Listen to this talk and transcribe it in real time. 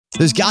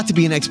There's got to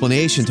be an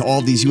explanation to all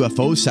of these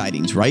UFO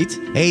sightings, right?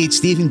 Hey, it's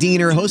Stephen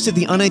Diener, host of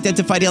the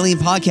Unidentified Alien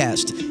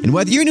Podcast. And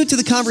whether you're new to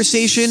the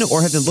conversation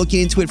or have been looking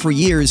into it for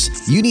years,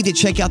 you need to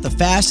check out the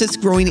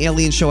fastest growing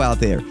alien show out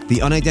there,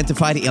 the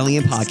Unidentified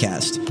Alien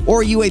Podcast,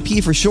 or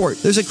UAP for short.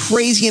 There's a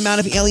crazy amount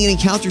of alien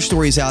encounter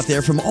stories out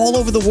there from all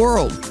over the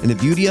world. And the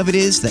beauty of it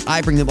is that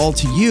I bring them all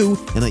to you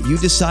and let you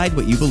decide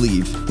what you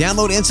believe.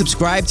 Download and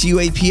subscribe to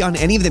UAP on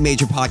any of the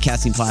major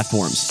podcasting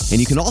platforms. And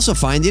you can also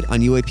find it on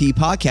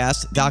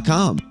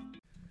UAPpodcast.com.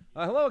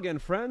 Hello again,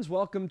 friends.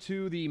 Welcome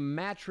to the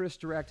Mattress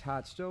Direct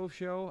Hot Stove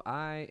Show.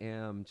 I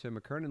am Tim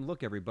McKernan.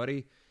 Look,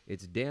 everybody,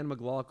 it's Dan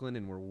McLaughlin,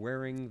 and we're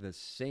wearing the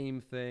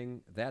same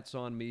thing. That's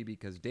on me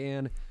because,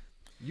 Dan,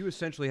 you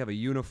essentially have a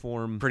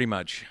uniform. Pretty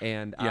much.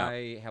 And yeah.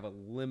 I have a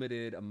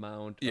limited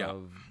amount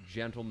of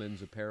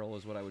gentleman's apparel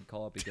is what I would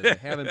call it because I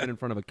haven't been in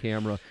front of a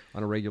camera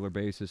on a regular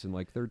basis in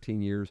like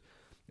 13 years.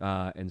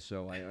 And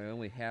so I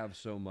only have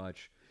so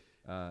much.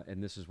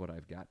 And this is what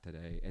I've got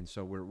today. And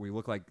so we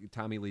look like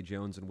Tommy Lee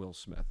Jones and Will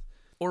Smith.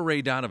 Or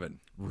Ray Donovan.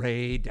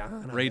 Ray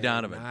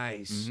Donovan.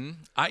 Nice.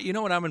 Mm-hmm. You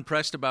know what I'm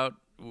impressed about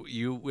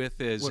you with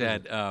is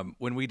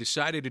when we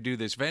decided to do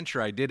this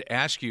venture, I did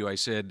ask you, I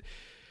said,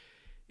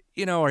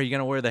 you know, are you going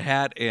to wear the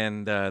hat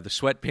and the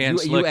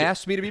sweatpants? You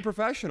asked me to be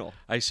professional.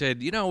 I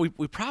said, you know,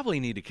 we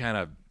probably need to kind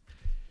of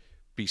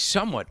be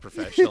somewhat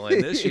professional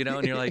in this, you know,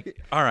 and you're like,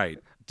 all right,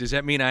 does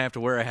that mean I have to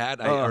wear a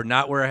hat or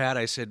not wear a hat?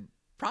 I said,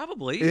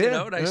 probably, you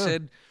know, and I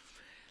said,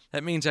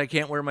 that means I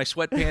can't wear my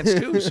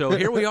sweatpants too. So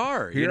here we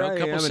are, you know, a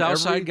couple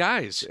Southside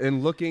guys.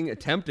 And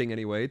attempting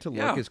anyway, to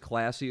look as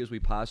classy as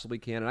we possibly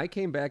can. And I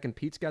came back and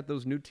Pete's got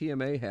those new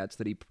TMA hats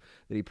that he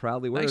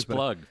proudly wears. Nice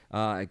plug.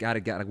 I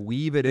gotta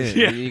weave it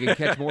in. You can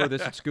catch more of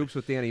this at Scoops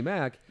with Danny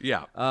Mac.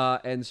 Yeah.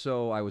 And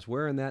so I was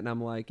wearing that and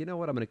I'm like, you know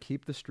what, I'm gonna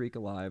keep the streak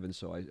alive. And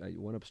so I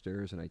went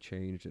upstairs and I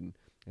changed and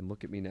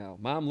look at me now.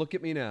 Mom, look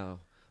at me now.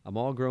 I'm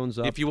all grown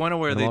up. If you want to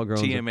wear the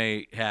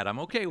TMA hat, I'm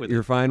okay with it.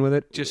 You're fine with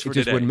it? Just for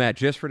today. Just wouldn't match.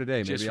 Just for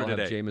today. Just Maybe for I'll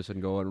have Jameson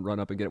go and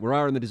run up and get it.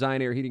 We're in the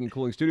Design Air Heating and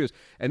Cooling Studios.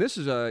 And this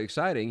is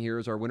exciting. Here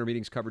is our Winter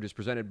Meetings coverage is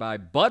presented by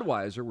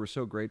Budweiser. We're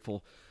so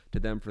grateful to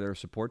them for their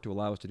support to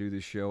allow us to do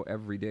this show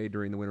every day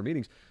during the Winter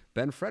Meetings.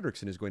 Ben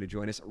Fredrickson is going to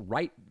join us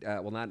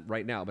not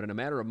right now, but in a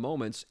matter of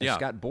moments.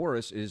 Scott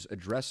Boras is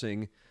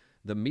addressing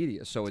the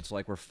media. So it's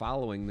like we're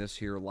following this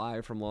here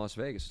live from Las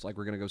Vegas. It's like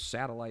we're going to go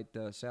satellite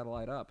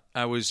up.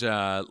 I was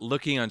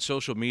looking on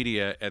social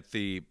media at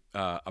the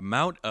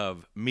amount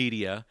of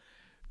media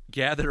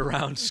gathered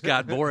around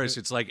Scott Boras.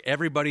 It's like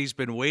everybody's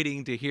been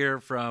waiting to hear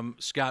from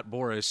Scott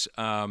Boras.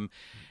 And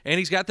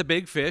he's got the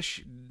big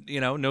fish. You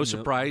know, no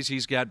surprise.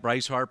 He's got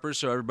Bryce Harper.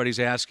 So everybody's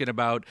asking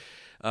about,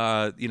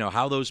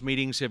 how those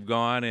meetings have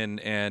gone.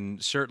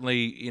 And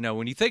certainly, you know,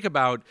 when you think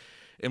about,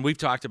 and we've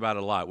talked about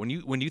it a lot. When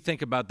you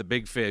think about the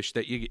big fish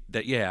that you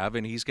have,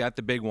 and he's got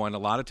the big one, a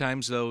lot of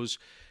times those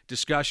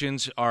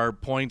discussions are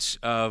points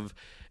of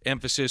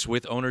emphasis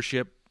with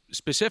ownership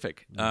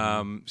specific.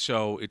 Mm-hmm.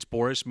 So it's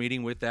Boras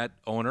meeting with that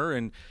owner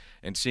and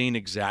seeing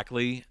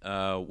exactly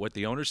what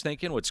the owner's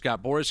thinking, what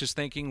Scott Boras is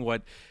thinking,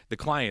 what the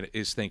client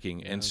is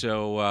thinking. Yeah. And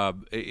so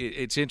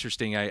it's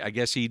interesting. I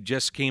guess he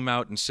just came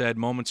out and said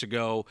moments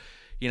ago,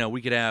 you know,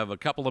 we could have a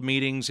couple of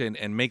meetings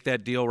and make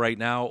that deal right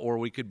now, or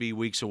we could be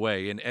weeks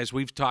away. And as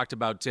we've talked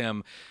about,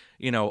 Tim,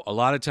 you know, a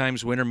lot of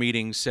times winter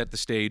meetings set the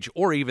stage,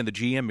 or even the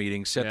GM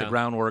meetings set the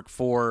groundwork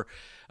for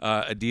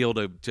a deal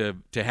to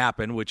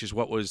happen, which is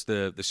what was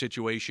the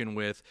situation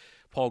with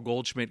Paul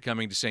Goldschmidt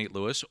coming to St.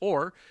 Louis,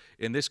 or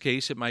in this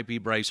case, it might be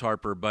Bryce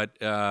Harper. But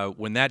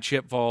when that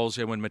chip falls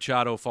and when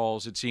Machado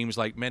falls, it seems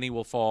like many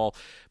will fall.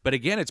 But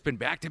again, it's been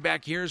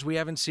back-to-back years. We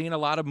haven't seen a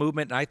lot of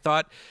movement, and I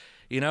thought,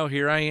 you know,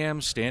 here I am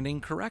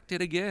standing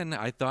corrected again.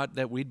 I thought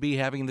that we'd be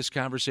having this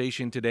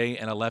conversation today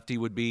and a lefty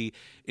would be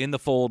in the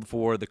fold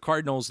for the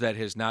Cardinals. That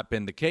has not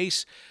been the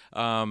case,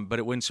 but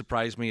it wouldn't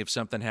surprise me if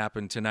something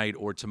happened tonight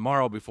or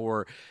tomorrow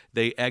before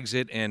they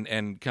exit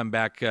and come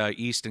back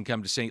east and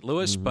come to St.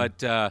 Louis. Mm-hmm.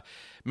 But,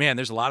 man,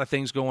 there's a lot of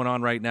things going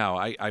on right now.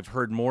 I've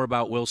heard more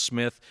about Will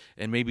Smith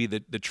and maybe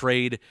the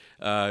trade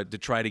to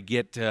try to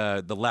get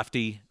the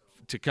lefty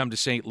to come to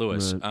St.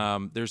 Louis.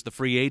 Right. There's the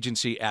free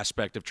agency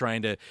aspect of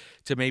trying to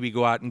maybe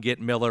go out and get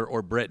Miller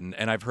or Britton,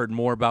 and I've heard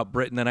more about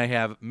Britton than I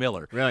have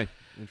Miller. Really?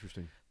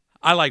 Interesting.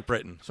 I like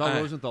Britton. Saw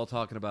Rosenthal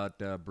talking about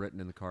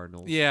Britton and the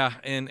Cardinals. Yeah,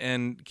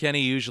 and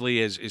Kenny usually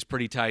is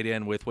pretty tied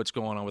in with what's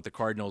going on with the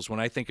Cardinals. When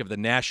I think of the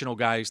national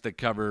guys that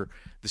cover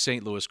the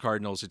St. Louis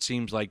Cardinals, it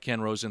seems like Ken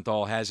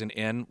Rosenthal has an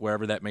in,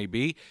 wherever that may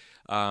be.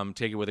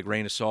 Take it with a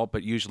grain of salt,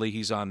 but usually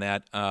he's on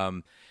that.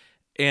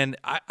 And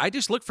I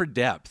just look for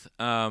depth.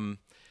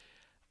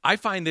 I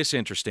find this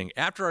interesting.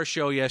 After our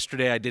show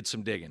yesterday, I did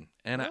some digging.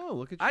 And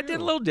look at you. I did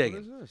a little digging.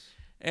 What is this?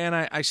 And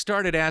I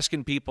started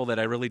asking people that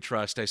I really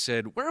trust. I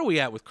said, where are we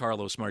at with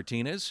Carlos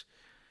Martinez?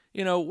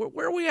 You know,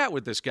 where are we at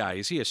with this guy?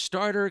 Is he a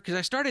starter? Because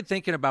I started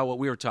thinking about what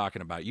we were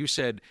talking about. You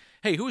said,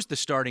 hey, who's the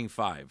starting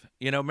five?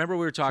 You know, remember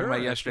we were talking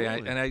about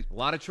yesterday? A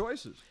lot of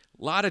choices.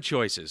 A lot of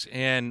choices.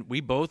 And we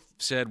both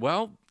said,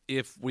 well,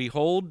 if we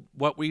hold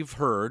what we've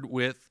heard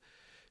with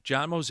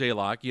John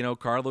Mozeliak,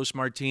 Carlos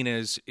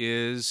Martinez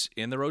is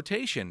in the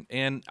rotation.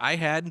 And I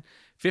had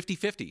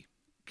 50-50.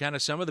 Kind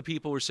of some of the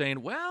people were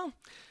saying, well,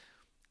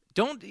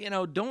 don't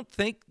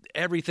think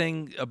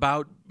everything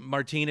about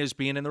Martinez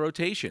being in the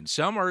rotation.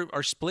 Some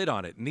are split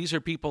on it. And these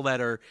are people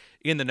that are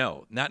in the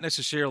know, not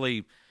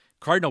necessarily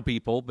Cardinal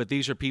people, but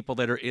these are people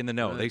that are in the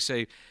know. Right. They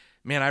say,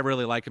 man, I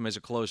really like him as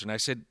a closer. And I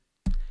said,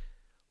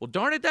 well,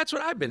 darn it, that's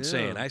what I've been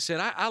saying. I said,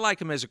 I like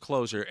him as a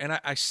closer. And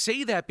I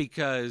say that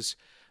because,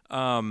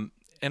 and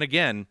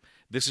again,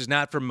 this is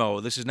not from Mo.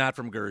 This is not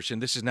from Gershon.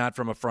 This is not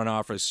from a front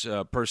office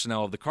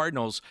personnel of the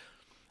Cardinals.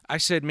 I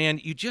said, man,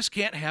 you just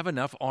can't have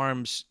enough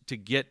arms to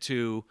get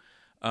to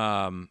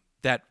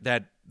that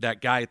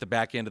guy at the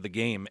back end of the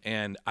game.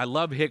 And I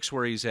love Hicks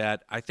where he's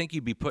at. I think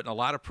you'd be putting a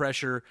lot of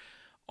pressure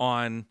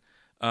on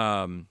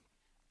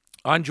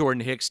Jordan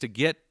Hicks to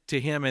get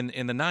to him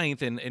in the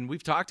ninth. And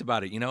we've talked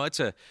about it.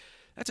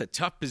 That's a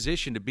tough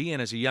position to be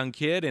in as a young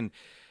kid. And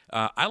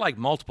I like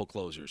multiple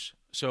closers.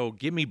 So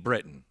give me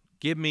Britton.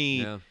 Give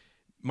me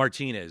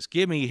Martinez.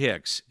 Give me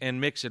Hicks and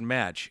mix and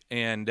match.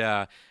 And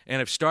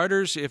if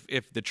starters,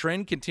 if the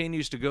trend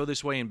continues to go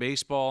this way in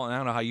baseball, and I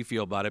don't know how you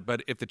feel about it,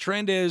 but if the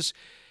trend is,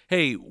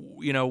 hey,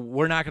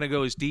 we're not going to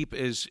go as deep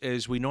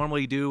as we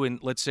normally do in,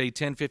 let's say,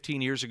 10,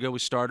 15 years ago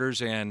with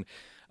starters, and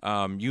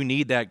you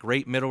need that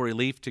great middle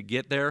relief to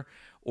get there,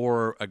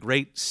 or a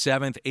great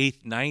 7th,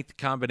 8th, 9th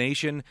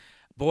combination,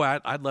 boy,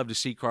 I'd love to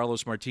see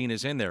Carlos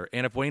Martinez in there.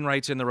 And if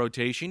Wainwright's in the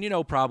rotation,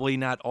 probably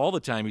not all the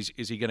time is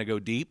he going to go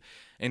deep,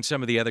 and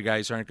some of the other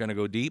guys aren't going to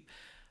go deep.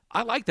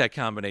 I like that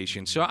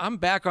combination. So I'm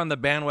back on the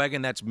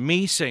bandwagon. That's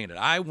me saying it.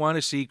 I want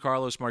to see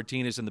Carlos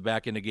Martinez in the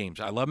back end of games.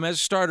 I love him as a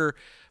starter,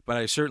 but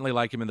I certainly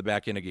like him in the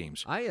back end of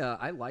games.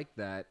 I like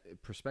that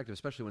perspective,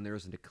 especially when there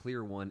isn't a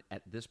clear one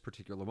at this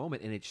particular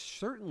moment. And it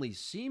certainly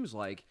seems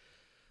like,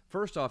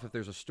 first off, if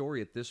there's a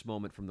story at this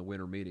moment from the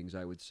winter meetings,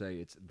 I would say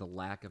it's the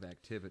lack of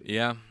activity.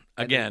 Yeah,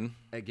 again.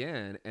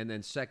 And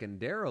then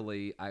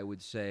secondarily, I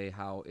would say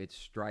how it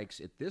strikes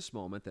at this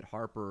moment that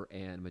Harper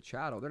and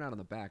Machado, they're not on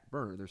the back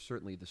burner. They're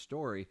certainly the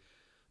story.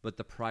 But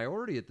the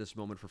priority at this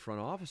moment for front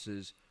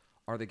offices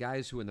are the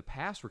guys who in the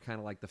past were kind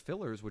of like the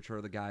fillers, which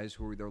are the guys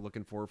who they're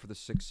looking for the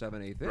 6th, 7th,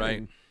 8th inning.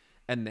 Right.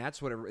 And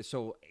that's whatever.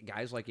 So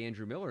guys like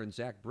Andrew Miller and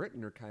Zach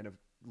Britton are kind of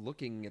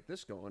looking at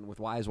this going with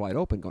eyes wide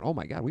open, going, oh,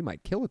 my God, we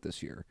might kill it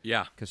this year.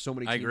 Yeah. Because so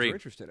many teams are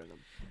interested in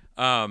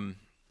them.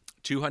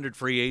 200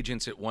 free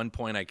agents at one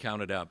point I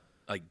counted up.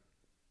 Like,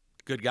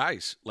 good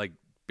guys, like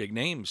big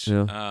names.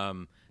 Yeah.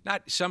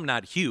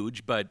 Not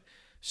huge, but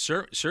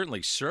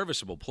certainly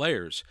serviceable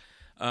players.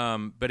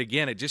 But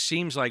again, it just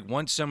seems like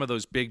once some of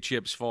those big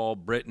chips fall,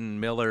 Britton,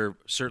 Miller,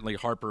 certainly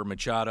Harper,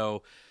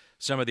 Machado,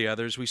 some of the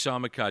others, we saw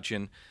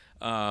McCutchen,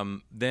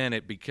 then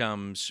it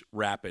becomes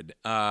rapid.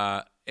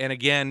 And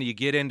again, you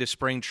get into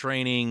spring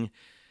training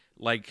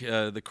like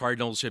the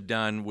Cardinals have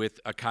done with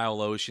a Kyle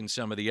Lohse and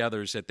some of the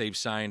others that they've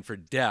signed for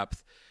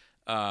depth.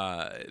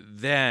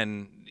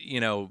 Then,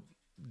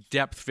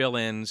 depth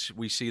fill-ins,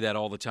 we see that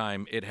all the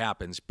time. It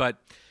happens.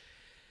 But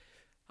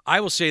I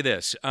will say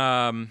this.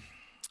 I'm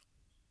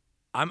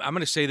going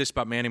to say this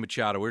about Manny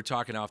Machado. We were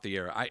talking off the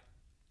air.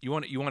 You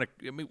want to?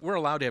 I mean, we're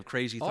allowed to have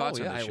crazy thoughts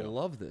on the show. I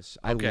love this.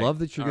 Okay. I love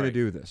that you're going to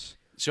do this.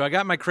 So I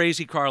got my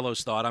crazy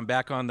Carlos thought. I'm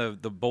back on the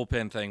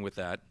bullpen thing with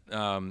that.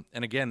 And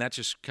again, that's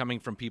just coming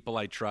from people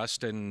I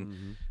trust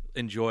and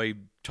enjoy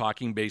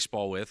talking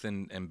baseball with,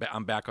 and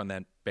I'm back on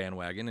that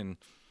bandwagon. And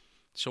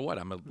so what?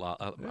 I'm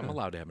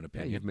allowed to have an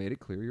opinion. Yeah, you've made it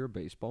clear you're a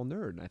baseball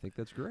nerd, and I think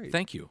that's great.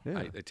 Thank you. Yeah.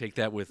 I take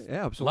that with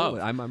absolutely.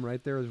 love. I'm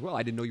right there as well.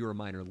 I didn't know you were a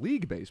minor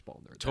league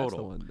baseball nerd.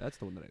 Total. That's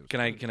the one that I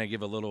was. Can I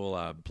give a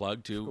little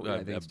plug to?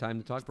 I think it's time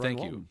to talk. Brian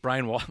Walton. You,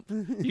 Brian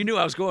Walton. You knew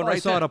I was going right. I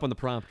saw there. It up on the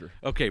prompter.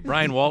 Okay,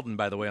 Brian Walton,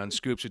 by the way, on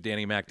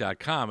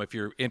ScoopsWithDannyMac.com. If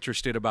you're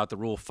interested about the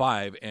Rule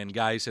 5 and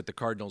guys that the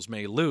Cardinals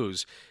may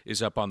lose,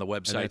 is up on the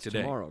website and that's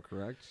today. Tomorrow,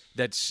 correct?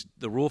 That's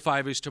the Rule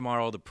 5 is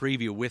tomorrow. The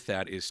preview with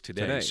that is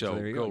today. So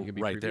there you go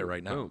right there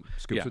right now. Boom.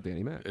 Scoops with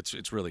Danny Mac.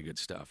 It's really good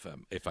stuff.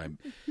 If I'm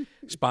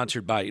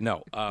sponsored by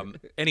no.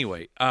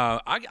 Anyway,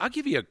 I'll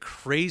give you a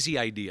crazy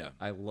idea.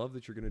 I love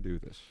that you're going to do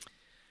this.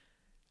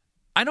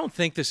 I don't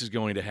think this is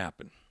going to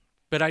happen,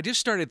 but I just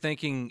started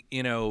thinking,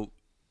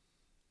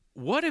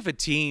 what if a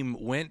team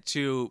went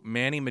to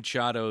Manny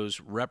Machado's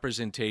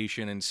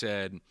representation and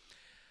said,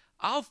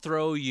 I'll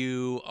throw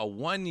you a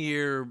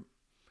 1-year,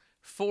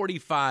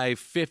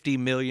 $45-50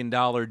 million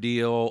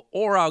deal,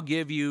 or I'll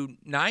give you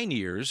 9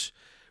 years,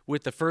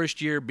 with the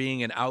first year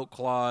being an out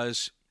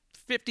clause,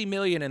 $50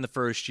 million in the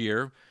first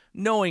year,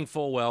 knowing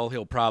full well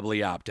he'll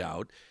probably opt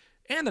out.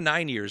 And the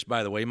 9 years,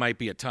 by the way, might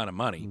be a ton of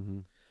money. Mm-hmm.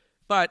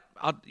 But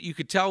you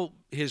could tell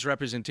his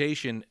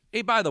representation,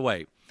 hey, by the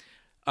way,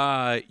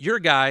 your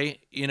guy,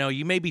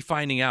 you may be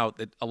finding out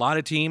that a lot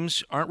of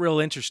teams aren't real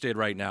interested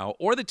right now,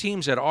 or the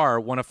teams that are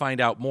want to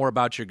find out more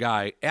about your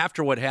guy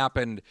after what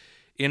happened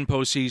in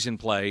postseason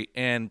play,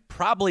 and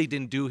probably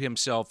didn't do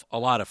himself a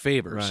lot of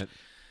favors. Right.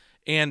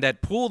 And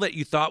that pool that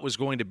you thought was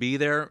going to be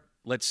there,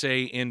 let's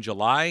say in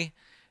July,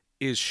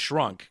 is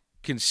shrunk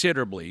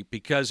considerably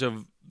because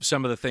of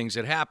some of the things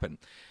that happened.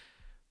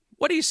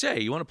 What do you say?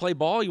 You want to play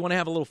ball? You want to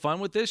have a little fun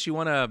with this?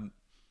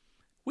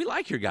 We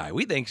like your guy.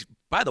 We think,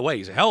 by the way,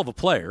 he's a hell of a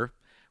player.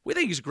 We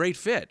think he's a great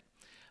fit.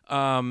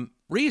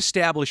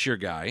 Reestablish your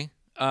guy.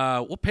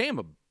 We'll pay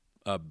him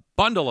a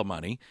bundle of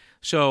money.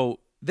 So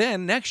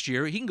then next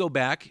year he can go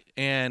back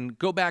in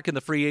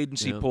the free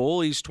agency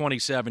pool. He's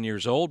 27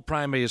 years old,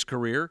 prime of his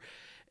career,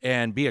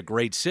 and be a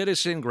great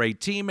citizen, great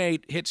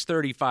teammate, hits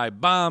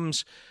 35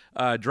 bombs,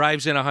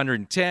 drives in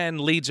 110,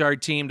 leads our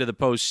team to the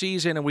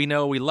postseason, and we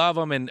know we love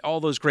him and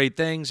all those great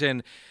things,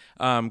 and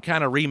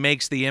kind of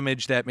remakes the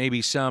image that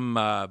maybe some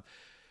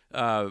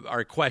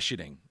are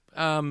questioning.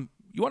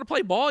 You want to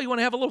play ball? You want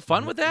to have a little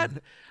fun with that?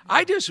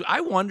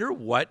 I wonder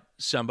what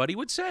somebody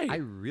would say. I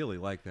really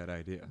like that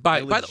idea. I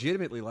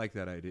legitimately like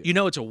that idea.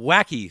 It's a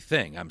wacky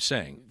thing, I'm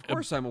saying. Of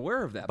course, I'm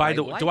aware of that.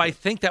 Do I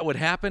think that would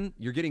happen?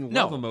 You're getting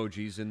love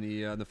emojis in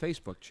the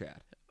Facebook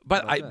chat.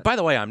 But by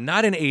the way, I'm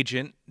not an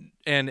agent,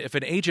 and if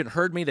an agent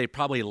heard me, they'd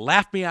probably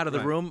laugh me out of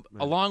the room,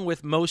 along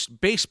with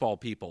most baseball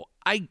people.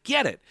 I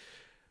get it.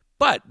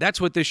 But that's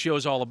what this show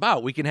is all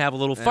about. We can have a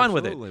little fun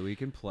with it. Absolutely. We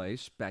can play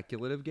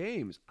speculative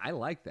games. I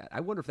like that.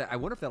 I wonder if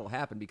that'll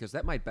happen, because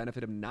that might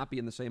benefit him not be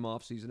in the same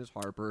offseason as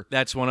Harper.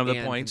 That's one of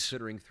the points.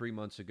 Considering 3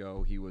 months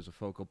ago he was a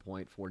focal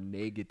point for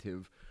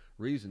negative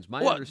reasons.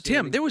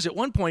 Tim, there was at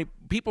one point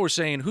people were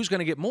saying, who's going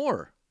to get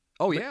more?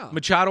 Oh, yeah.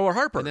 Machado or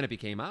Harper? And then it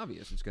became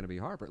obvious it's going to be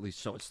Harper. At least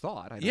so it's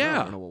thought. I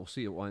don't know. We'll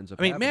see what ends up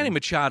happening. Manny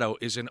Machado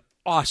is an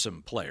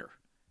awesome player.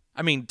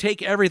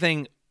 Take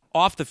everything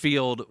off the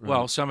field. Right.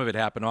 Well, some of it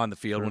happened on the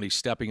field when he's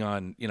stepping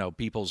on,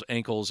 people's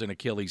ankles and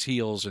Achilles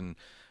heels and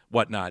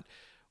whatnot,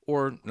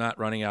 or not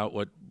running out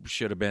what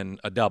should have been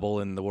a double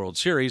in the World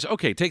Series.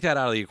 Okay, take that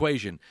out of the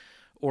equation.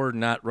 Or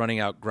not running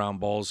out ground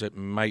balls that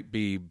might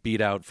be beat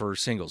out for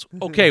singles.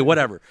 Okay,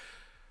 whatever.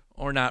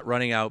 Or not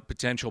running out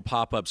potential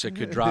pop-ups that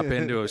could drop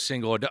into a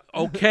single.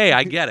 Okay,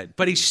 I get it.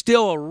 But he's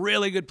still a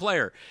really good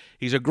player.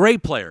 He's a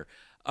great player.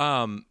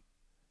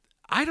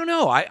 I don't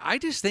know. I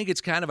just think it's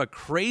kind of a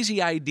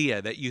crazy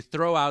idea that you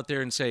throw out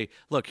there and say,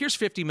 look, here's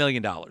 $50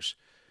 million.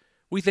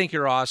 We think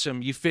you're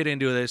awesome. You fit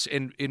into this,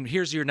 and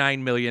here's your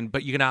 $9 million,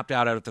 but you can opt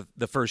out at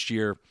the first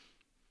year.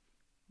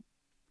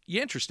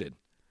 You interested?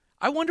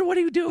 I wonder what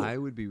he would do. I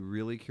would be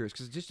really curious,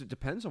 because it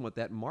depends on what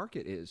that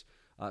market is.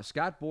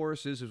 Scott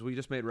Boras is, as we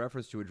just made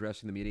reference to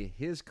addressing the media,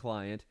 his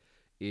client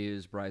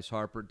is Bryce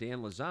Harper.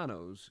 Dan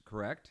Lozano's,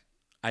 correct?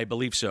 I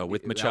believe so,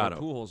 with Machado.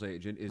 Albert Pujols'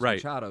 agent is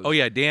right. Machado's. Oh,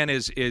 yeah, Dan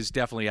is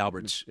definitely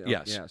Albert's.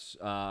 Yes. Yes.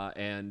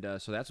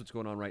 So that's what's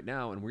going on right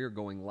now, and we are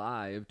going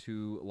live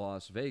to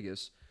Las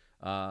Vegas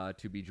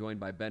to be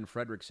joined by Ben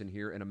Frederickson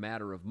here in a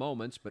matter of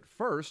moments. But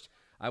first,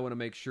 I want to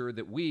make sure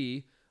that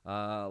we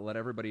let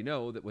everybody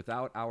know that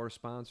without our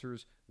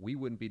sponsors, we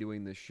wouldn't be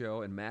doing this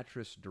show, and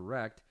Mattress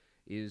Direct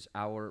is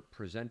our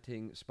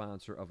presenting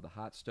sponsor of the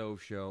Hot Stove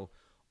Show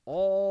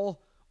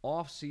all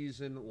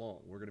off-season long.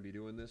 We're going to be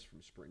doing this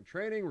from spring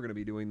training. We're going to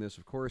be doing this,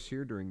 of course,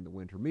 here during the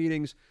winter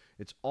meetings.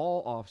 It's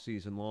all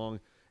off-season long,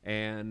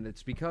 and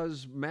it's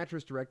because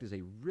Mattress Direct is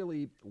a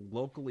really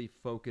locally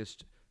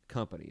focused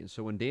company. And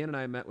so when Dan and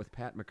I met with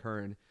Pat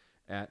McCurran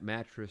at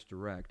Mattress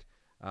Direct,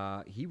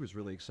 he was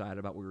really excited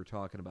about what we were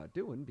talking about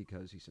doing,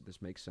 because he said,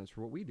 this makes sense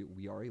for what we do.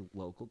 We are a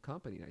local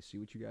company, and I see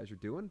what you guys are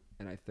doing,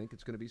 and I think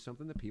it's going to be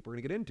something that people are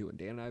going to get into. And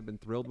Dan and I have been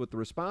thrilled with the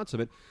response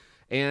of it.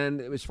 And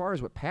as far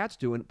as what Pat's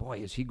doing, boy,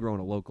 is he growing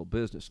a local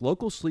business.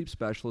 Local sleep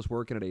specialist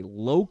working at a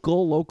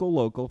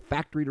local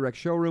factory direct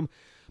showroom,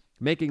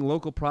 making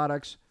local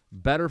products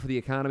better for the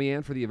economy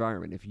and for the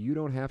environment. If you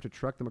don't have to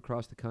truck them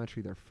across the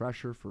country, they're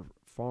fresher for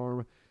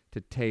farm to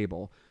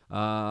table.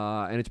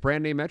 And it's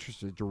brand name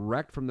mattresses,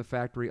 direct from the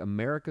factory,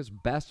 America's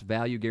best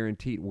value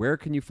guaranteed. Where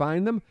can you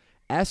find them?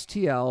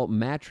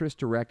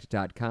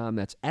 STLmattressdirect.com.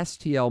 That's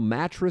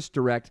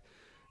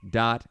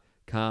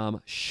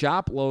STLmattressdirect.com.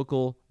 Shop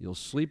local. You'll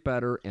sleep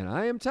better. And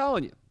I am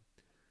telling you,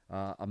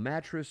 a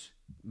mattress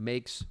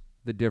makes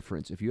the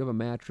difference. If you have a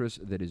mattress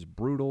that is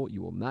brutal,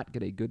 you will not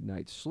get a good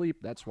night's sleep.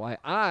 That's why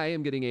I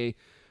am getting a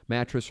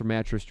mattress from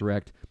Mattress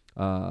Direct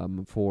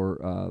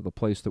for the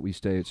place that we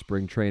stay at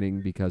spring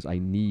training, because I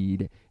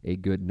need a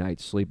good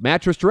night's sleep.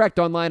 Mattress Direct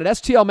online at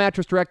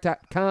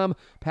STLmattressdirect.com.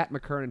 Pat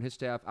McCurran and his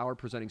staff, our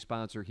presenting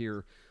sponsor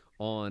here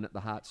on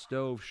the Hot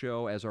Stove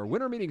Show, as our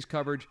winter meetings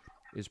coverage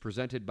is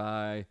presented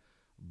by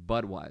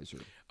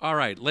Budweiser. All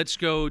right, let's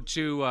go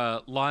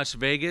to Las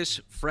Vegas,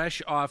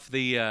 fresh off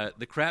the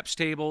craps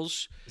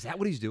tables. Is that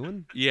what he's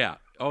doing? Yeah.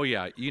 Oh,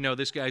 yeah.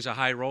 This guy's a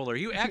high roller.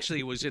 He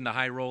actually was in the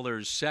high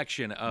rollers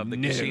section of the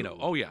casino.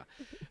 Oh, yeah.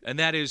 And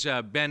that is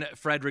Ben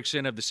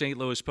Frederickson of the St.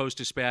 Louis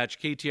Post-Dispatch,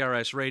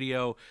 KTRS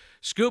Radio,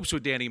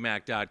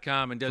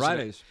 scoopswithdannymac.com. And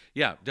Fridays.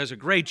 Does a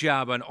great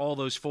job on all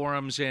those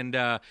forums. And,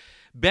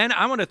 Ben,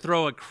 I'm going to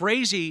throw a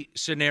crazy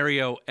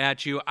scenario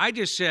at you. I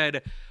just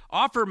said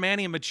offer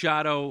Manny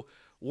Machado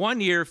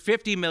 1 year,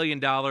 $50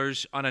 million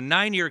on a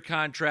 9-year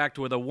contract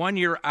with a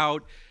 1-year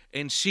out,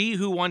 and see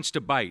who wants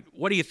to bite.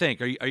 What do you think?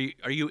 Are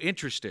you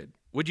interested?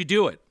 Would you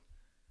do it?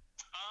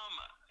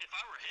 If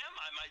I were him,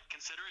 I might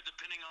consider it,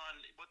 depending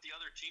on what the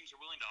other teams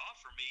are willing to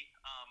offer me.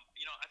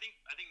 I think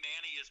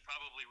Manny has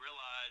probably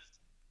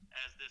realized,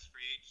 as this free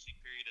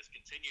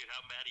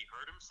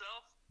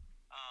himself.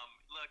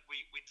 Look,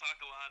 we talk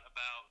a lot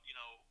about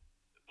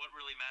what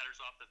really matters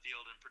off the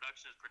field, and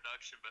production is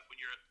production. But when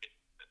you're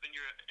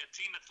a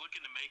team that's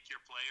looking to make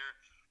your player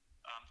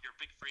your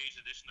big free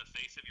agent addition, the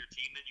face of your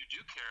team, then you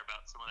do care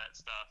about some of that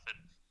stuff. And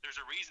there's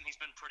a reason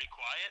he's been pretty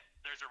quiet.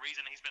 There's a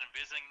reason he's been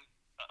visiting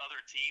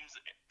other teams,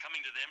 coming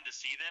to them to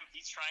see them.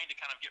 He's trying to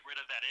kind of get rid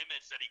of that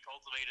image that he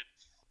cultivated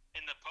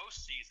in the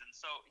postseason.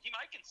 So he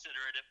might consider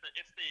it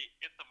if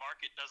the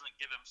market doesn't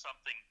give him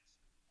something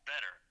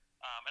better.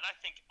 And I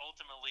think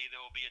ultimately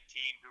there will be a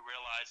team who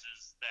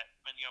realizes that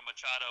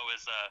Machado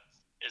is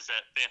a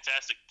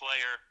fantastic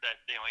player,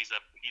 that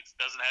he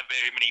doesn't have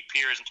very many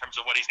peers in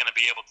terms of what he's going to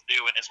be able to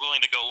do, and is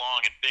willing to go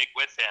long and big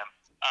with him.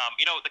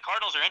 The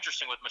Cardinals are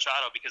interesting with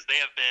Machado because they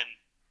have been,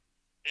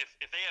 if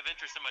they have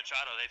interest in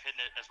Machado, they've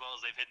hidden it as well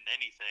as they've hidden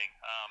anything.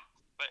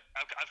 But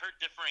I've heard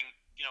differing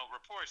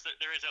reports that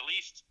there is at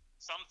least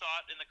some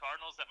thought in the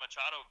Cardinals that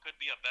Machado could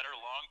be a better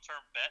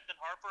long-term bet than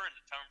Harper in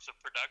terms of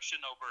production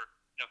over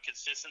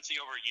consistency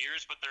over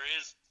years. But there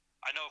is,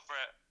 I know for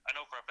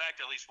a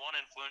fact, at least one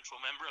influential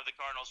member of the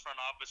Cardinals front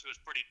office who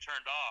was pretty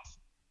turned off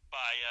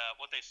by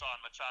what they saw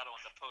in Machado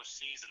in the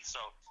postseason.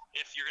 So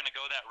if you're going to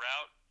go that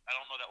route, I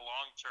don't know that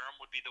long-term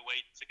would be the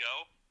way to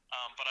go.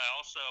 But I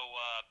also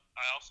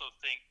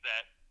think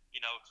that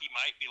he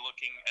might be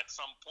looking at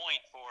some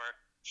point for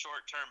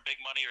short-term big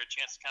money or a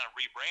chance to kind of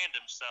rebrand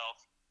himself.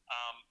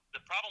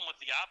 The problem with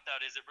the opt-out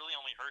is it really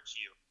only hurts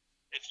you.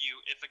 If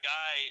a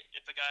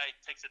guy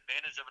takes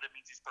advantage of it, it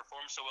means he's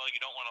performed so well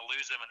you don't want to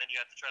lose him, and then you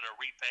have to try to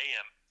repay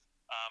him.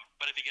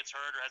 But if he gets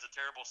hurt or has a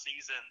terrible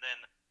season,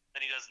 then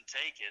he doesn't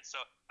take it.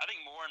 So I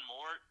think more and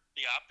more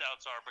the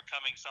opt-outs are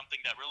becoming something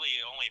that really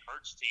only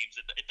hurts teams.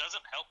 It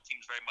doesn't help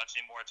teams very much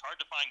anymore. It's hard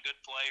to find good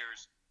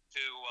players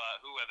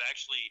who have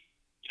actually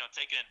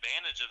taken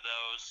advantage of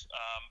those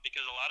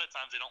because a lot of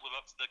times they don't live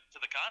up to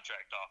the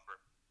contract offer.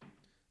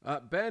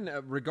 Ben,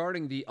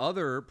 regarding the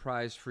other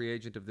prize free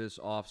agent of this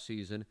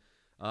offseason,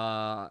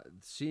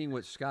 seeing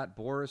what Scott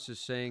Boras is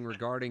saying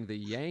regarding the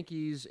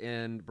Yankees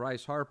and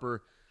Bryce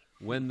Harper,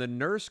 when the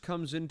nurse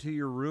comes into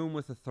your room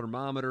with a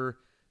thermometer,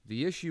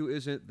 the issue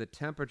isn't the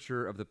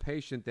temperature of the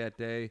patient that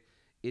day,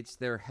 it's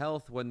their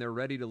health when they're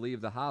ready to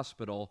leave the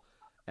hospital,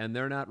 and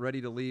they're not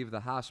ready to leave the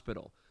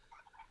hospital.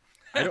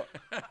 I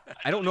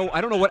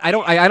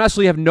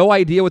honestly have no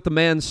idea what the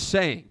man's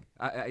saying.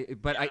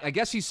 But I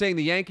guess he's saying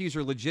the Yankees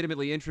are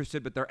legitimately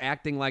interested, but they're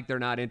acting like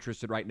they're not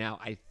interested right now.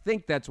 I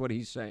think that's what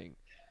he's saying.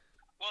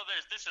 Well,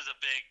 this is a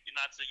big,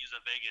 not to use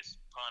a Vegas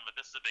pun, but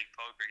this is a big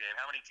poker game.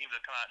 How many teams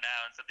have come out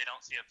now and said they don't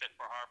see a fit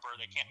for Harper?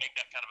 They can't make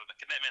that kind of a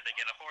commitment. They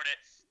can't afford it.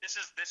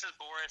 This is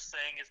Boras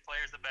saying his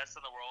player's the best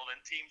in the world, and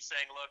teams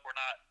saying, look, we're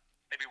not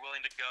maybe willing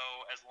to go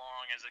as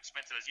long, as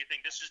expensive as you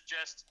think. This is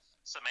just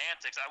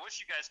semantics. I'll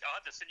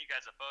have to send you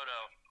guys a photo.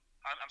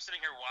 I'm sitting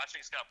here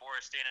watching Scott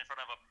Boras stand in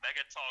front of a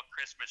mega tall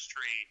Christmas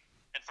tree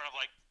in front of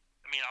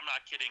I'm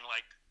not kidding,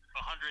 100,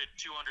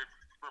 200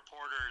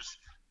 reporters,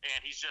 and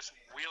he's just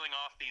wheeling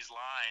off these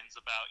lines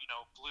about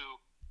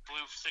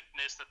blue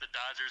sickness that the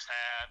Dodgers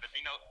have, and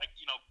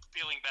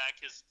peeling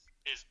back his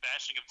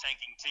bashing of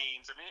tanking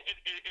teams. I mean,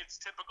 it's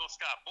typical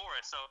Scott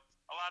Boras. So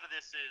a lot of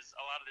this is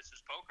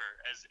poker,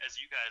 as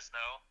you guys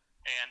know.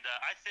 And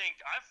I think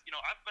I've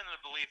been in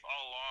the belief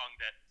all along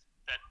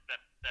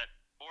that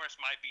Boras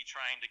might be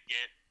trying to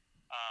get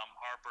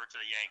Harper to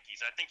the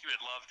Yankees. I think he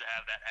would love to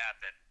have that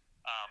happen.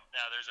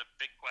 Now, there's a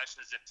big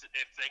question: is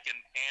if they can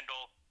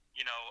handle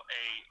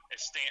a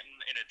Stanton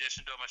in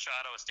addition to a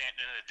Machado, a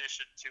Stanton in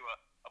addition to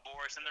a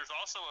Boras, and there's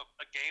also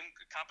a game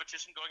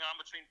competition going on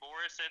between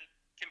Boras and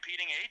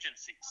competing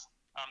agencies.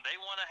 They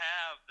want to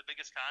have the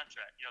biggest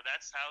contract.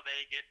 That's how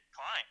they get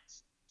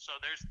clients. So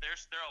there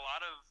are a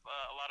lot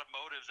of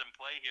motives in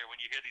play here when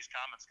you hear these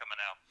comments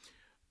coming out.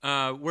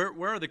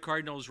 Where are the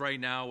Cardinals right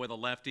now with a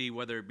lefty,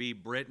 whether it be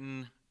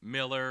Britton,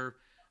 Miller,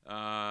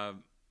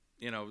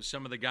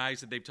 some of the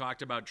guys that they've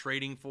talked about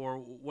trading for?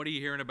 What are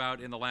you hearing about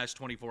in the last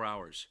 24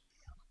 hours?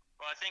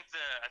 Well, I think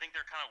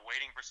they're kind of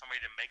waiting for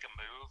somebody to make a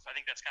move. I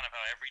think that's kind of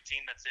how every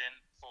team that's in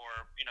for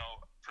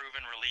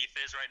proven relief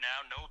is right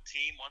now. No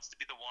team wants to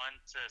be the one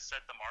to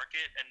set the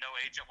market, and no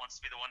agent wants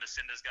to be the one to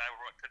send this guy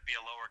what could be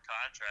a lower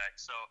contract.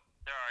 So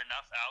there are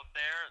enough out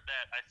there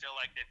that I feel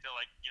like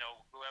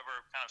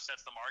whoever kind of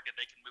sets the market,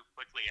 they can move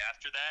quickly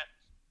after that.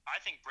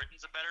 I think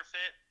Britton's a better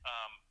fit.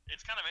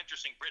 It's kind of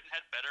interesting. Britton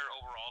had better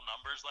overall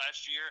numbers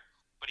last year,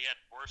 but he had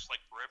worse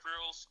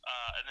peripherals.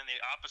 And then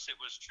the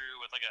opposite was true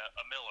with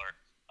a Miller.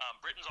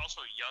 Britton's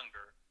also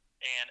younger,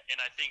 and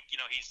I think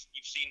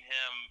you've seen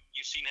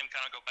him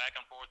kind of go back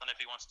and forth on if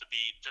he wants to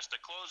be just a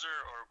closer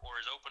or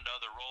is open to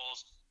other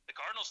roles. The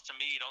Cardinals, to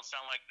me, don't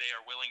sound like they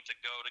are willing to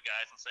go to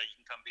guys and say, you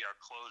can come be our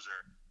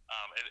closer.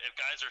 If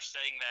guys are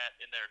saying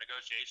that in their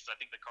negotiations, I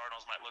think the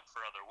Cardinals might look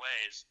for other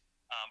ways.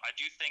 I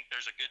do think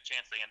there's a good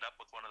chance they end up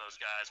with one of those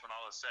guys when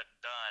all is said and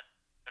done.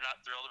 They're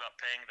not thrilled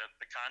about paying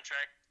the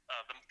contract,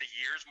 the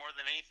years more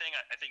than anything.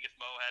 I think if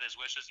Mo had his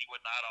wishes, he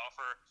would not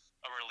offer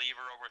a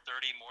reliever over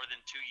 30 more than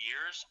 2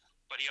 years.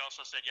 But he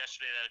also said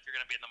yesterday that if you're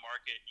going to be in the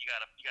market, you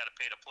got to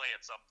pay to play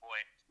at some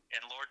point.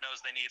 and Lord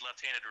knows they need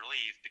left-handed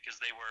relief because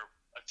they were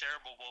a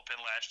terrible bullpen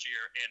last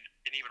year,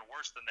 and even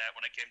worse than that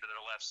when it came to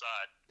their left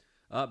side.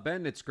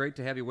 Ben, it's great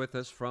to have you with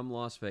us from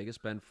Las Vegas.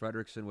 Ben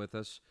Frederickson with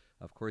us.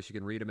 Of course, you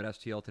can read him at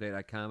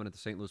stltoday.com and at the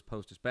St. Louis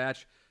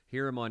Post-Dispatch.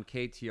 Hear him on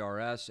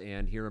KTRS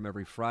and hear him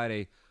every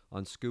Friday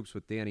on Scoops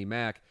with Danny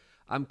Mac.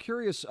 I'm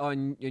curious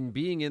in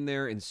being in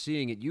there and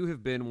seeing it. You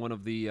have been one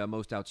of the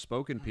most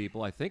outspoken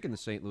people, I think, in the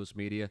St. Louis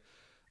media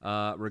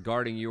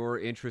regarding your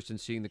interest in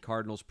seeing the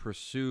Cardinals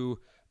pursue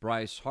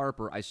Bryce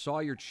Harper. I saw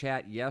your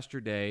chat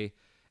yesterday,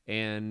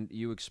 and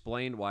you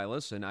explained why.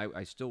 Listen,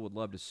 I still would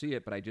love to see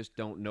it, but I just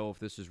don't know if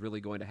this is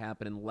really going to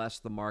happen unless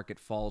the market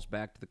falls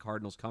back to the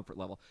Cardinals' comfort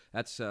level.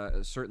 That's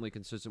certainly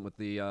consistent with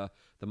the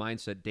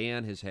mindset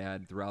Dan has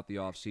had throughout the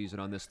offseason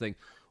on this thing.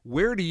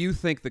 Where do you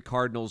think the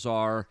Cardinals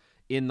are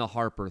in the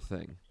Harper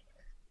thing?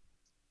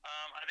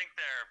 I think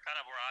they're kind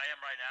of where I am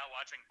right now,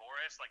 watching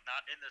Boris, like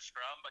not in the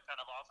scrum, but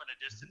kind of off in a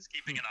distance,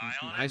 keeping an eye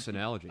on him. Nice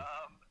analogy.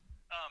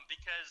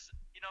 Because,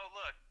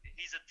 look,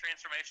 he's a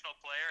transformational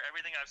player.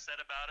 Everything I've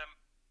said about him,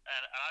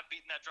 and I've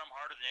beaten that drum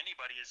harder than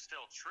anybody, is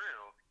still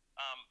true.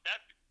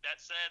 That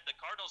said, the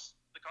Cardinals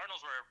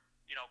were,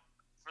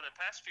 for the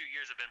past few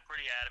years have been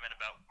pretty adamant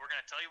about, we're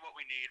going to tell you what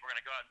we need, we're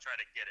going to go out and try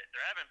to get it.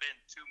 There haven't been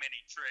too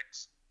many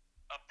tricks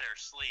up their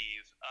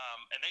sleeve,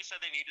 and they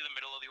said they needed a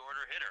middle of the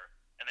order hitter,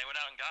 and they went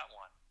out and got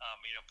one.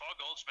 Paul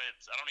Goldschmidt,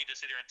 I don't need to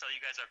sit here and tell you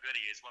guys how good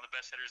he is, one of the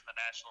best hitters in the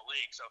National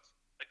League. So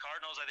the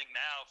Cardinals, I think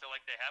now feel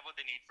like they have what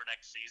they need for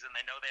next season.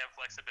 They know they have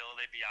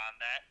flexibility beyond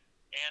that.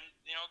 And,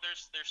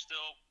 they're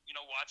still,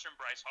 watching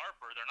Bryce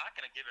Harper. They're not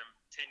going to give him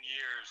 10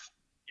 years,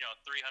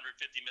 $350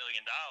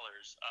 million.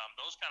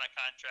 Those kind of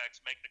contracts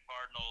make the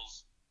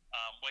Cardinals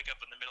wake up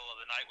in the middle of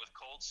the night with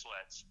cold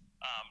sweats.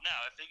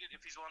 Now,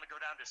 if he's willing to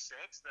go down to 6,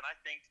 then I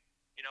think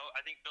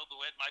Bill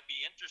DeWitt might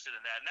be interested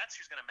in that. And that's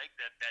who's going to make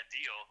that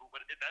deal.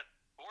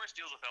 Boris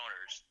deals with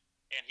owners,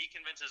 and he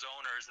convinces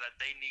owners that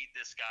they need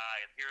this guy,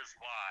 and here's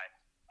why.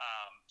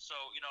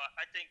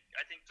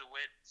 I think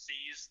DeWitt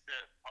sees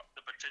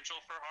the potential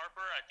for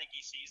Harper. I think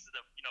he sees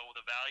the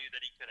value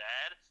that he could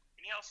add,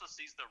 and he also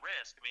sees the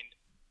risk. I mean,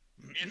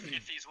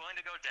 if he's willing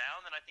to go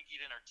down, then I think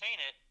he'd entertain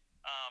it.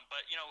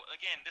 But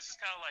again, this is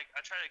kind of like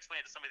I tried to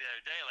explain it to somebody the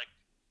other day. Like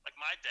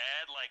my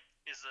dad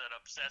is an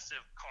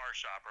obsessive car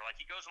shopper.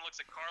 Like he goes and looks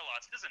at car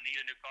lots. He doesn't need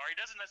a new car. He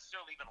doesn't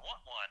necessarily even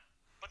want one.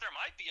 But there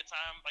might be a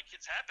time, like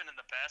it's happened in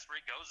the past, where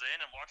he goes in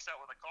and walks out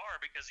with a car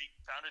because he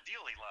found a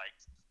deal he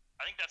liked.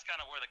 I think that's kind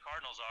of where the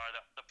Cardinals are.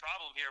 The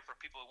problem here for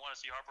people who want to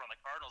see Harper on the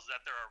Cardinals is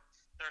that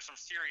there are some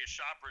serious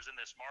shoppers in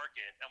this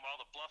market. And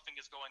while the bluffing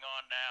is going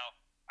on now,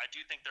 I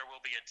do think there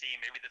will be a team,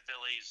 maybe the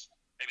Phillies,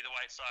 maybe the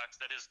White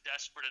Sox, that is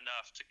desperate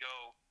enough to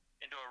go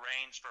into a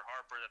range for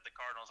Harper that the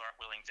Cardinals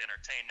aren't willing to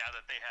entertain now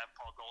that they have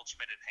Paul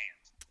Goldschmidt in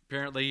hand.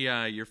 Apparently,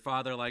 your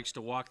father likes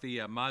to walk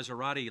the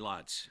Maserati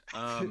lots.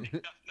 No,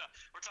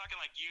 we're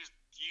talking like used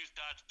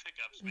Dodge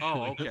pickups, man.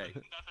 Oh, okay.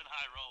 Nothing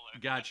high roller.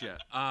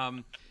 Gotcha.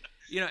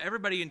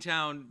 Everybody in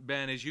town,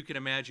 Ben, as you can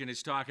imagine,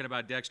 is talking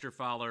about Dexter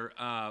Fowler.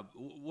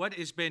 What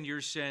has been your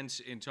sense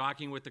in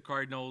talking with the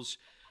Cardinals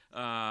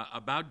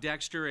about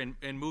Dexter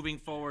and moving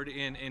forward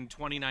in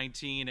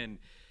 2019 and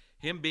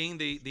him being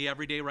the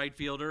everyday right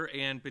fielder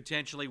and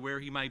potentially where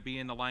he might be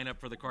in the lineup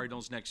for the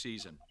Cardinals next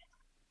season?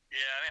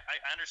 Yeah,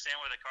 I understand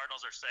why the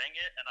Cardinals are saying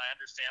it, and I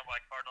understand why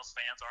Cardinals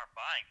fans aren't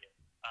buying it.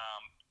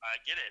 I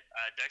get it.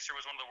 Dexter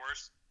was one of the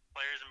worst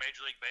players in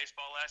Major League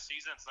Baseball last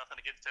season. It's nothing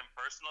against him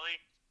personally.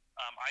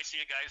 I see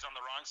a guy who's on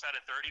the wrong side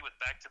of 30 with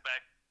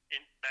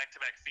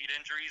back-to-back feet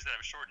injuries that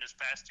have shortened his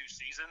past 2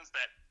 seasons,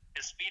 that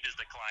his speed is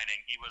declining.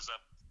 He was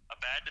a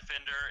bad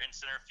defender in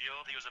center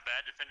field. He was a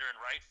bad defender in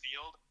right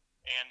field.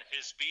 And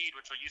his speed,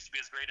 which used to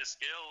be his greatest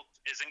skill,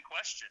 is in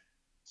question.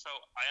 So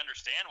I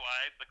understand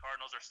why the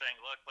Cardinals are saying,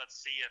 look, let's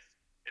see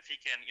if he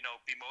can,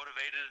 be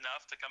motivated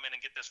enough to come in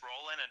and get this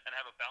rolling and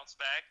have a bounce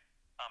back.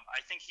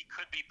 I think he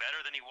could be better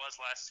than he was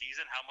last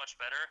season. How much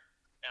better?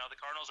 The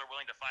Cardinals are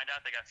willing to find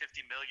out. They got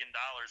 $50 million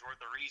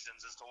worth of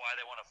reasons as to why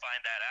they want to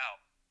find that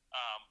out.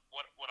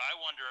 What I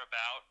wonder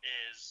about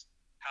is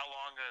how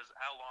long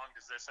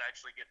does this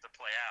actually get to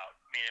play out?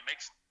 I mean, it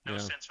makes no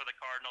sense for the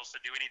Cardinals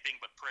to do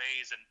anything but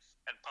praise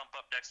and pump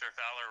up Dexter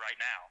Fowler right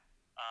now.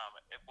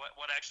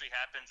 What actually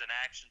happens in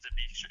actions if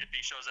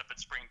he shows up at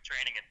spring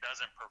training and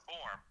doesn't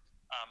perform?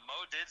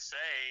 Mo did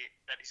say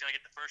that he's going to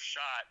get the first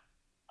shot.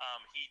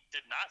 He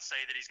did not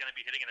say that he's going to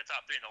be hitting in the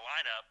top 3 in the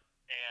lineup,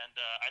 and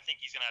I think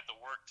he's going to have to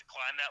work to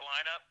climb that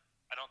lineup.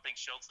 I don't think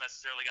Schultz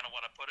necessarily going to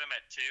want to put him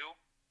at 2.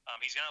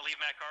 He's going to leave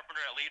Matt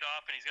Carpenter at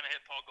leadoff, and he's going to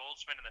hit Paul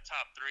Goldschmidt in the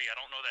top 3. I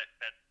don't know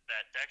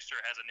that Dexter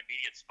has an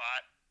immediate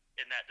spot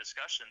in that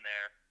discussion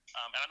there,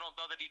 and I don't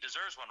know that he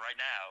deserves one right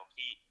now.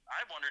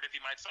 I wondered if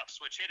he might stop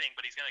switch hitting,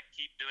 but he's going to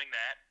keep doing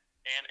that,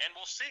 and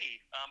we'll see.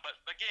 But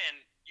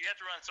again, you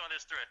have to run some of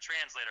this through a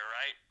translator,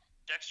 right?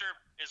 Dexter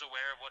is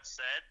aware of what's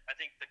said. I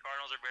think the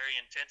Cardinals are very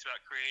intense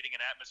about creating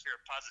an atmosphere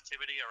of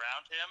positivity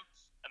around him,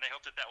 and they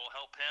hope that will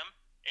help him.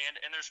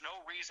 And there's no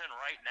reason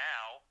right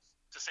now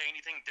to say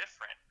anything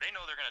different. They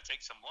know they're going to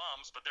take some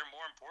lumps, but they're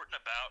more important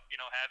about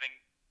having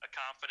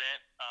confident,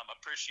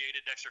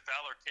 appreciated Dexter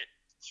Fowler hit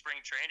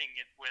spring training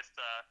with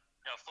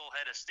full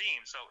head of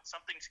steam. So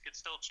some things could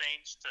still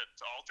change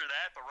to alter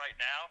that, but right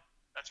now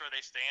that's where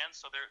they stand.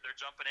 So they're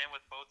jumping in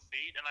with both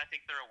feet, and I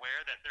think they're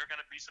aware that there are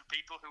going to be some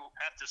people who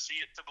have to see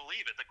it to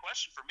believe it. The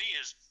question for me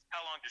is,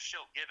 how long does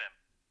Schilt give him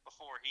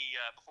before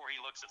he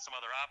looks at some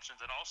other options,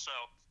 and also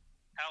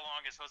how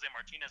long is Jose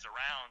Martinez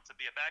around to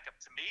be a backup?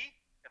 To me,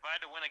 if I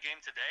had to win a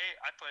game today,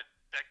 I put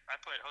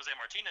Jose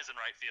Martinez in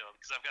right field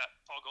because I've got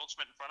Paul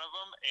Goldschmidt in front of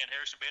him and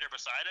Harrison Bader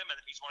beside him, and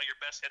he's one of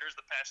your best hitters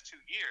the past 2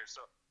 years.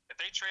 So if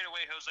they trade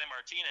away Jose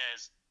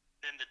Martinez,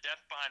 then the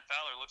depth behind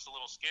Fowler looks a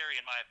little scary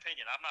in my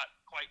opinion. I'm not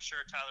quite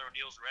sure Tyler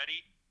O'Neill's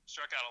ready.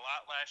 Struck out a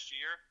lot last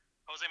year.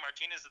 Jose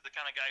Martinez is the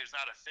kind of guy who's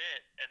not a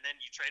fit, and then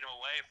you trade him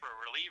away for a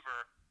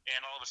reliever, and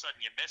all of a sudden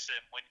you miss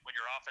him when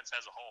your offense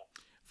has a hole.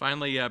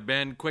 Finally,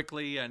 Ben,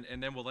 quickly, and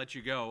then we'll let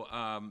you go.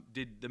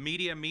 Did the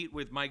media meet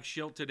with Mike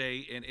Schilt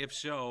today, and if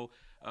so,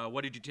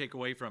 what did you take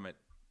away from it?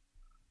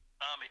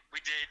 We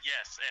did,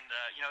 yes. And,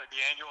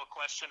 the annual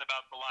question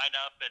about the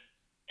lineup, and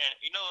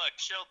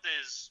Schilt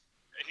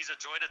he's a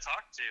joy to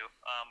talk to.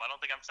 I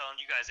don't think I'm telling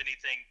you guys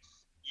anything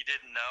you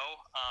didn't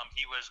know.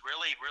 He was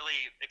really,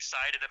 really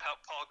excited about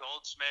Paul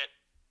Goldschmidt,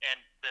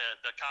 and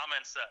the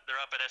comments that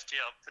they're up at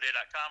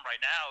STLtoday.com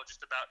right now,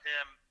 just about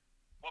him,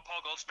 what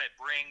Paul Goldschmidt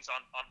brings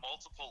on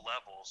multiple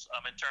levels.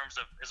 In terms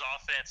of his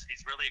offense,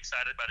 he's really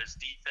excited about his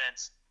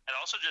defense, and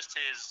also just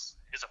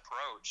his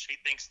approach. He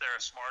thinks they're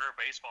a smarter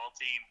baseball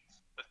team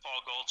with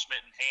Paul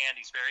Goldschmidt in hand.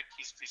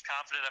 He's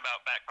confident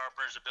about Matt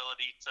Carpenter's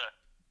ability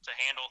to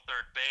handle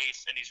third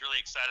base, and he's really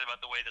excited about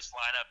the way this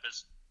lineup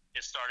is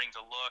starting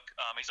to look.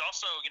 He's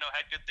also,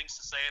 had good things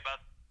to say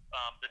about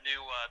the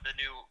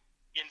new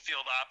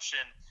infield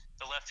option,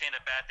 the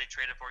left-handed bat they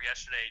traded for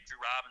yesterday, Drew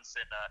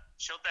Robinson.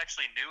 Schilt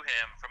actually knew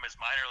him from his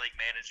minor league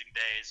managing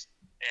days,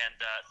 and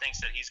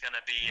thinks that he's going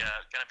to be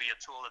a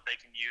tool that they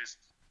can use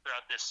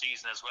throughout this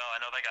season as well.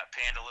 I know they got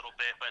panned a little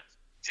bit, but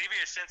to give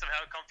you a sense of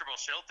how comfortable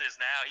Schilt is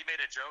now, he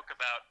made a joke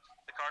about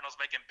the Cardinals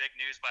making big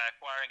news by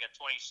acquiring a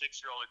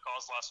 26-year-old who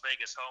calls Las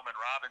Vegas home in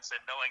Robinson,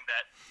 knowing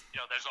that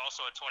there's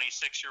also a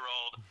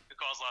 26-year-old who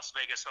calls Las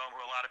Vegas home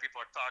who a lot of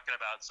people are talking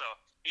about. So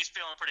he's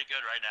feeling pretty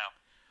good right now.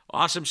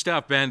 Awesome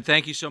stuff, Ben.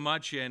 Thank you so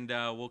much, and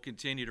we'll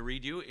continue to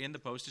read you in the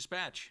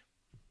Post-Dispatch.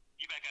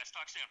 You bet, guys.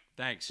 Talk soon.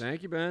 Thanks.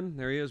 Thank you, Ben.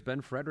 There he is,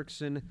 Ben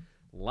Frederickson,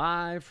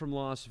 live from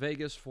Las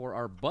Vegas for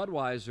our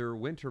Budweiser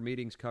Winter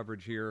Meetings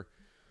coverage here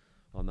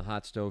on the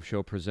Hot Stove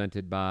Show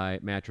presented by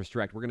Mattress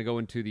Direct. We're going to go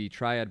into the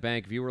Triad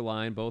Bank viewer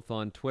line, both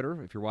on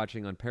Twitter, if you're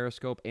watching on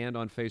Periscope, and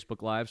on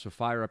Facebook Live. So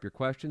fire up your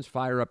questions,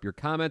 fire up your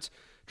comments.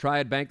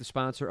 Triad Bank, the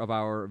sponsor of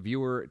our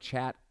viewer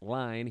chat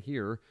line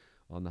here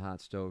on the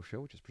Hot Stove Show,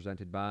 which is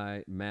presented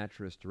by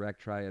Mattress Direct.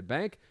 Triad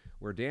Bank,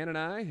 where Dan and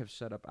I have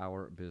set up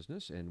our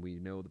business, and we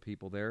know the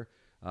people there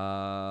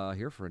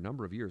here for a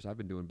number of years. I've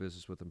been doing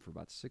business with them for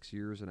about 6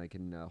 years, and I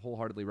can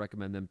wholeheartedly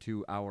recommend them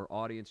to our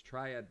audience.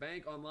 Triad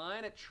Bank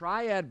online at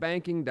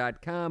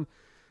triadbanking.com.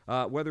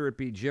 Whether it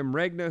be Jim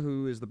Regna,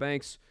 who is the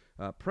bank's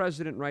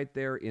president right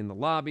there in the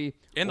lobby.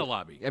 In the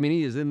lobby. I mean,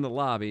 he is in the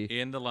lobby.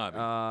 In the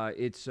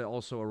lobby. It's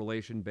also a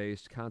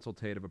relation-based,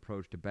 consultative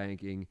approach to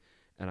banking,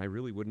 and I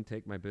really wouldn't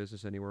take my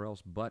business anywhere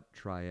else but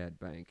Triad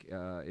Bank.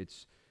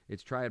 It's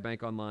Triad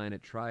Bank online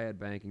at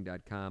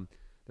triadbanking.com.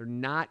 They're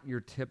not your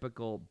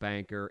typical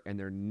banker, and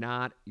they're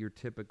not your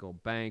typical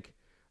bank,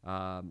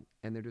 and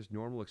they're just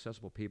normal,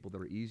 accessible people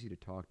that are easy to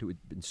talk to.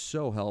 It's been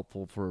so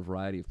helpful for a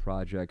variety of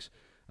projects,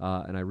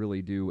 and I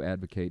really do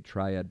advocate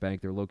Triad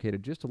Bank. They're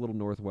located just a little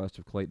northwest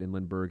of Clayton and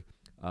Lindbergh.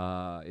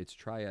 It's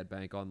Triad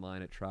Bank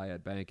online at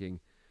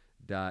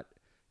triadbanking.com.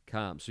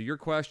 So your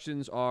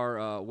questions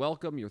are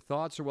welcome. Your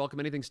thoughts are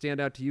welcome. Anything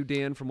stand out to you,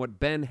 Dan, from what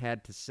Ben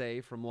had to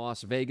say from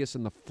Las Vegas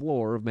and the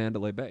floor of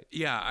Mandalay Bay?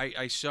 Yeah,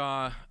 I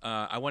saw.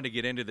 I wanted to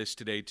get into this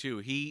today too.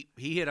 He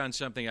hit on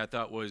something I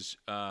thought was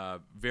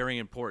very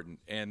important,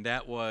 and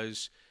that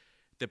was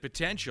the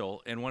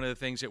potential. And one of the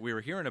things that we were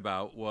hearing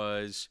about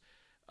was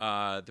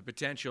the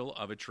potential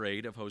of a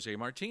trade of Jose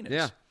Martinez.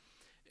 Yeah.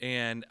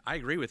 And I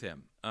agree with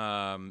him.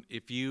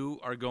 If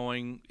you are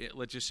going,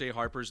 let's just say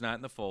Harper's not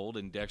in the fold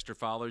and Dexter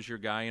Fowler's your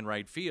guy in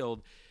right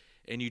field,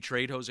 and you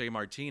trade Jose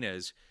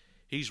Martinez,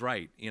 he's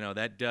right.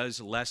 That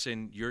does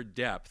lessen your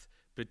depth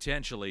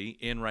potentially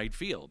in right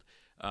field.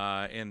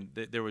 And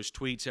there was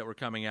tweets that were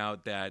coming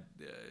out that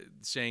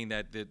saying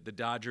that the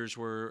Dodgers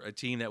were a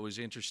team that was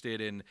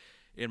interested in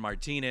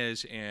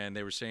Martinez, and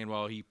they were saying,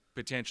 well, he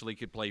potentially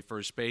could play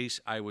first base.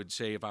 I would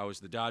say if I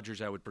was the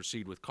Dodgers, I would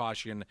proceed with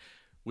caution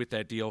with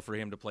that deal for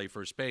him to play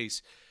first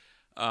base.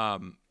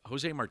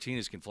 Jose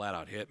Martinez can flat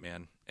out hit,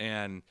 man.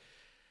 And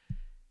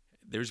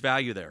there's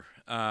value there.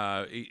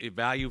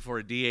 Value for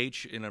a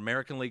DH in an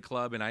American League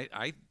club. And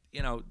I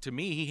to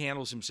me, he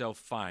handles himself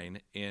fine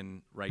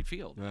in right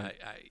field. Right.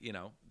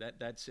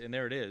 That's, and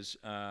there it is.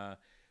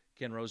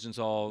 Ken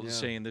Rosenthal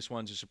saying this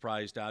one's a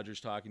surprise.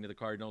 Dodgers talking to the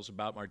Cardinals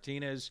about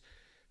Martinez.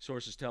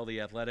 Sources tell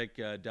The Athletic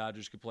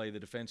Dodgers could play the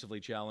defensively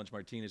challenged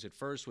Martinez at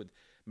first with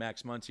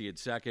Max Muncy at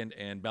second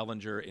and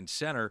Bellinger in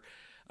center.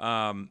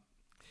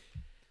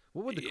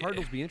 What would the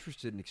Cardinals be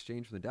interested in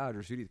exchange from the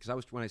Dodgers?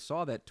 Because when I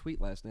saw that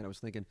tweet last night, I was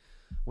thinking,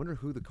 I wonder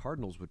who the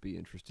Cardinals would be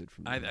interested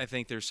from. I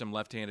think there's some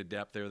left-handed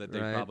depth there that they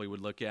probably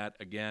would look at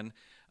again.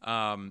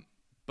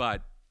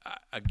 But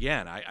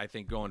again, I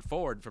think going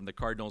forward from the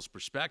Cardinals'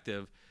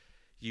 perspective,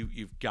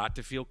 you've got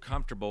to feel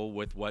comfortable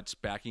with what's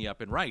backing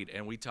up in right.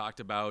 And we talked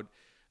about,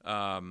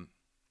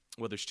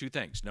 there's two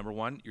things. Number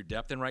one, your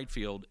depth in right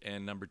field.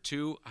 And number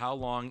two, how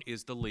long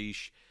is the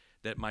leash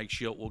that Mike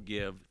Shildt will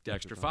give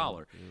Dexter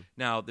Fowler. Yeah.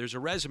 Now, there's a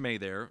resume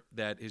there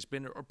that has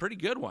been a pretty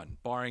good one,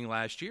 barring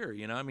last year.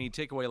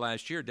 Take away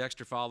last year,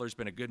 Dexter Fowler's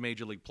been a good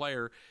major league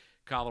player,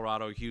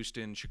 Colorado,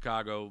 Houston,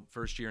 Chicago,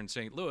 first year in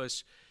St.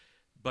 Louis.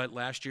 But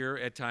last year,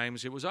 at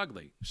times, it was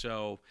ugly.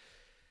 So,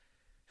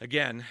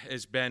 again,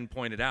 as Ben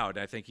pointed out,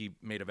 I think he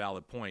made a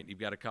valid point. You've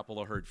got a couple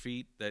of hurt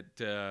feet that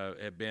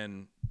have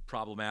been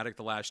problematic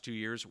the last 2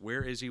 years.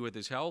 Where is he with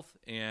his health,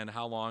 and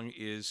how long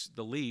is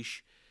the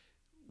leash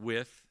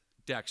with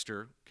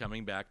Dexter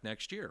coming back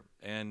next year?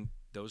 And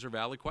those are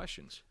valid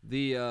questions.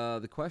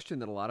 The question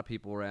that a lot of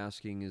people are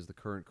asking is the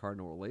current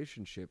Cardinal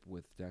relationship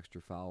with Dexter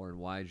Fowler and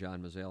why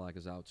John Mozeliak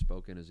is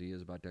outspoken as he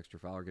is about Dexter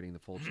Fowler getting the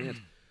full chance.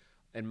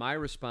 And my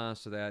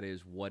response to that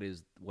is, what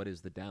is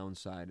the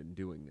downside in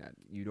doing that?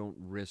 You don't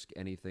risk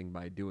anything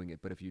by doing it.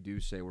 But if you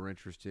do say we're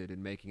interested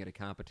in making it a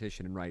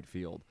competition in right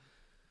field,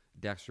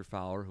 Dexter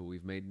Fowler, who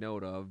we've made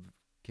note of,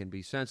 can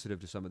be sensitive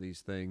to some of these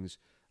things.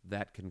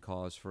 That can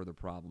cause further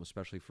problem,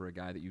 especially for a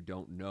guy that you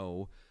don't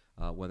know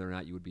whether or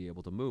not you would be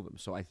able to move him.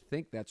 So I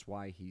think that's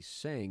why he's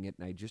saying it,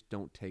 and I just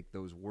don't take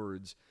those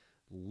words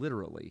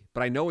literally.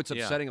 But I know it's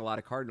upsetting a lot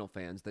of Cardinal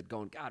fans that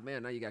going, God,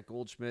 man, now you got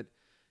Goldschmidt,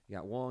 you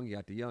got Wong, you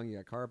got DeYoung, you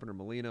got Carpenter,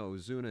 Molina,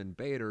 Ozuna, and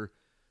Bader,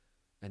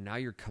 and now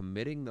you're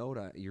committing, though,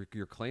 to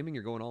you're claiming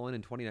you're going all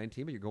in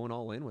 2019, but you're going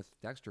all in with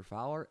Dexter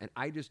Fowler. And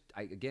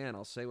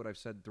I'll say what I've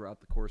said throughout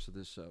the course of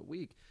this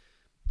week.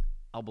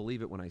 I'll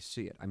believe it when I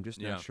see it. I'm just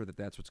not sure that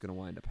that's what's going to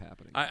wind up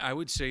happening. I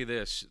would say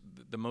this.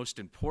 The most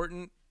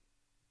important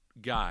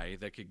guy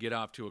that could get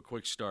off to a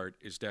quick start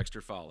is Dexter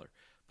Fowler.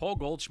 Paul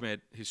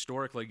Goldschmidt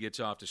historically gets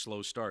off to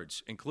slow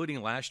starts,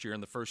 including last year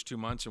in the first 2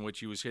 months in which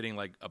he was hitting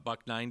like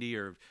 $190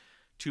 or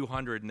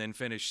 200 and then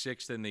finished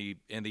sixth in the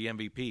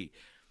MVP.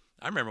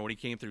 I remember when he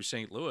came through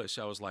St. Louis,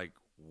 I was like,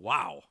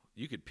 wow,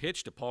 you could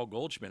pitch to Paul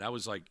Goldschmidt. I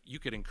was like, you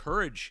could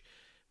encourage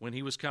when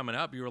he was coming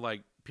up. You were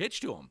like,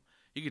 pitch to him.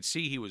 You could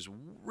see he was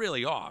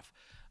really off.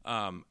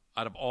 Out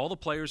of all the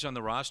players on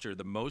the roster,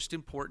 the most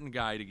important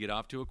guy to get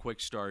off to a quick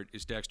start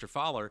is Dexter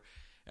Fowler,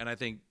 and I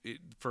think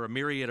for a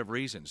myriad of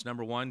reasons.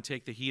 Number one,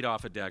 take the heat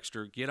off of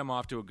Dexter, get him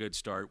off to a good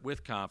start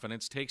with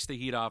confidence, takes the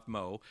heat off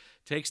Mo,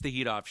 takes the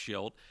heat off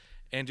Shildt,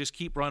 and just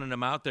keep running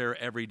him out there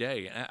every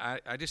day.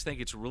 I just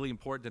think it's really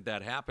important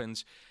that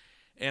happens.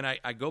 And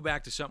I go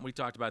back to something we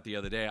talked about the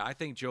other day. I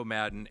think Joe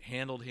Maddon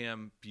handled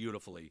him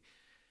beautifully.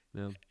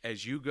 Yeah.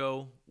 As you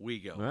go, we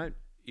go. Right.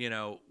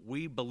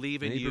 We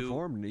believe in you. He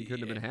performed, and he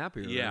couldn't have been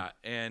happier. Yeah, right?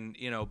 and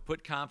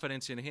put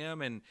confidence in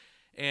him, and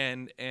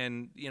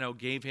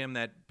gave him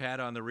that pat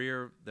on the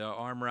rear, the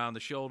arm around the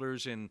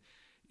shoulders, and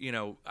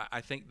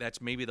I think that's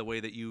maybe the way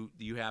that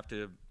you have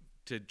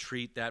to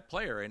treat that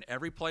player. And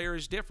every player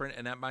is different,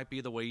 and that might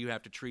be the way you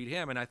have to treat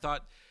him. And I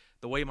thought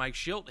the way Mike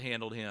Shildt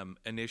handled him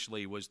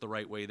initially was the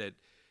right way that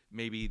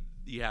maybe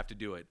you have to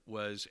do it.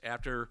 Was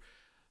after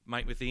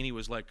Mike Matheny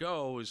was let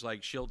go, it was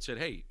like Shildt said,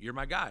 "Hey, you're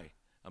my guy.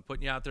 I'm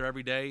putting you out there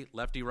every day.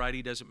 Lefty,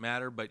 righty, doesn't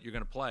matter, but you're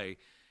going to play."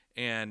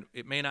 And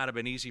it may not have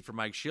been easy for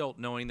Mike Shildt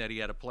knowing that he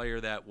had a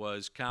player that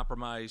was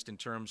compromised in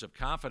terms of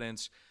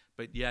confidence,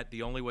 but yet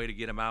the only way to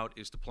get him out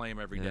is to play him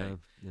every day.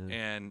 Yeah.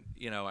 And,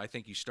 I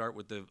think you start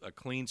with a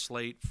clean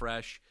slate,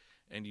 fresh,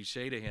 and you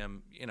say to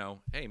him,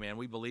 hey, man,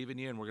 we believe in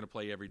you, and we're going to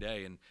play you every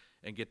day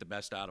and get the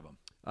best out of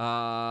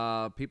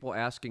him. People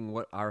asking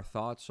what our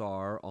thoughts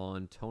are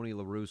on Tony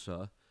La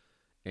Russa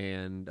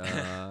and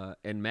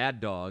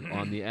Mad Dog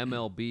on the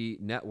MLB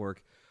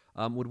Network.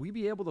 Would we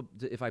be able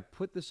to, if I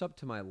put this up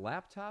to my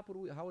laptop,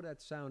 how would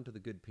that sound to the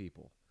good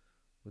people?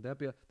 Would that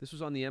be, this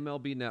was on the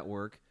MLB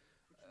Network.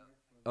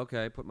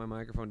 Okay, put my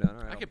microphone down.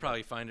 All right, I could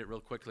probably find it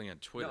real quickly on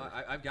Twitter. No,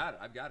 I've got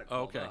it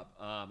called up.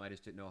 I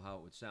just didn't know how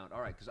it would sound.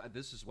 All right, because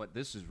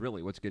this is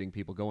really what's getting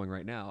people going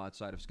right now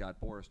outside of Scott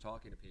Boras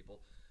talking to people.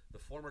 The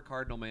former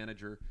Cardinal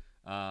manager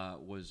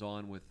was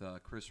on with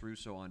Chris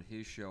Russo on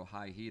his show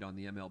High Heat on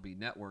the MLB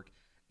Network.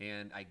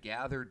 And I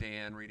gather,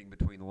 Dan, reading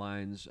between the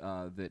lines,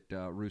 that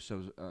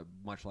Russo's,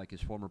 much like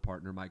his former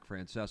partner, Mike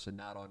Francesa,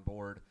 not on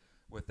board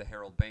with the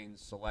Harold Baines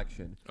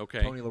selection.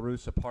 Okay. Tony La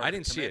Russa, part of the committee. I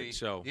didn't see it,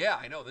 so. Yeah,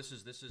 I know. This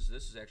is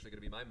actually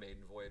going to be my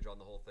maiden voyage on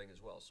the whole thing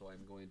as well. So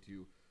I'm going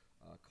to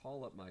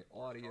call up my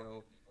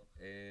audio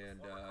and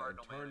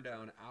turn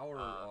down our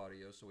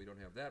audio so we don't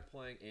have that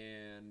playing.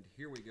 And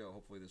here we go.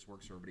 Hopefully this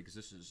works for everybody because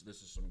this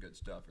is some good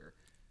stuff here.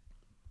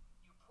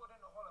 You put in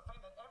the Hall of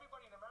Fame that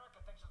everybody in America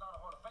thinks is not a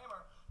Hall of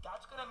Famer.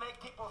 That's going to make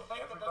people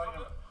think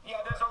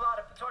there's a lot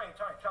of Tony,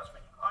 trust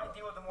me. I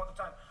deal with them all the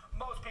time.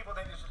 Most people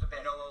think this is a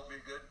bad. What would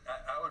be good?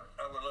 I would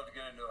love to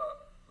get into a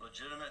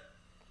legitimate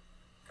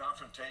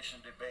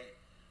confrontation debate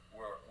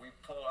where we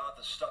pull out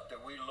the stuff that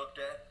we looked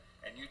at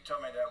and you tell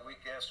me that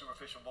weak-ass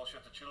superficial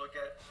bullshit that you look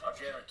at, I'll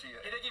guarantee you.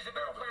 You think he's a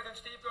better player than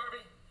Steve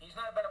Garvey? He's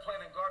not a better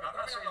player than Garvey. I'm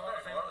not saying he's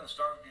better. Well, Well,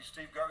 then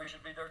Steve Garvey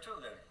should be there too,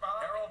 then.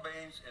 Harold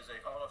Baines is a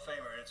Hall of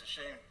Famer, and it's a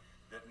shame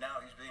that now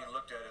he's being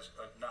looked at as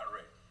not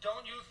ready.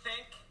 don't you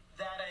think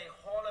that a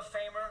Hall of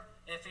Famer,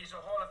 if he's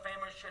a Hall of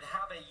Famer, should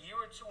have a year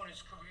or two in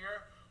his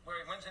career where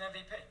he wins an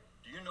MVP?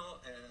 Do you know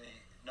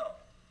no.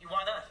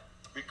 Why not?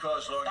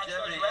 Because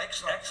longevity,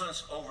 That's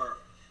excellence over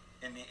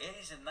in the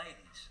 80s and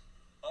 90s,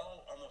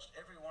 almost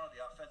every one of the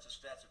offensive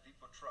stats that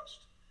people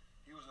trust,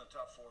 he was in the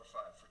top 4 or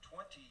 5 for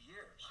 20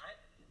 years. Right.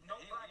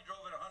 He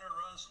drove in 100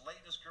 runs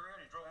late in his career,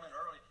 and he drove in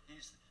early.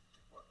 He's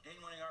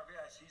game-winning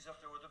RBIs. He's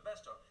up there with the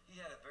best of them. He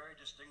had a very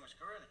distinguished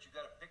career that you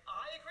got to pick.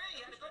 I agree.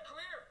 He had a good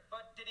career.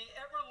 But did he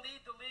ever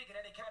lead the league in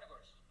any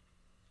categories?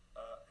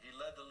 He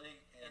led the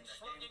league in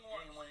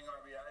game-winning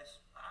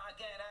RBIs.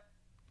 Again,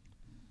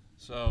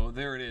 So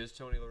there it is,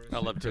 Tony La Russa. I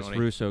love Chris Tony.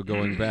 Russo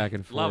going back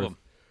and forth. Love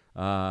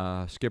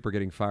him. Skipper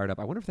getting fired up.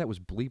 I wonder if that was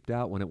bleeped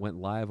out when it went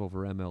live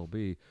over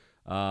MLB.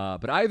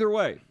 But either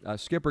way,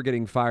 Skipper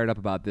getting fired up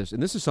about this.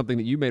 And this is something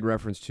that you made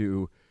reference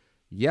to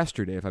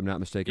yesterday, if I'm not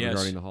mistaken, Yes.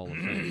 regarding the Hall of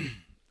Fame.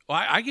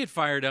 Well, I get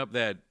fired up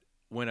that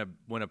when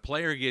a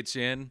player gets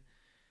in,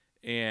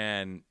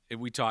 and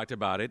we talked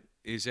about it,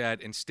 is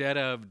that instead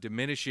of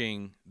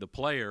diminishing the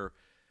player,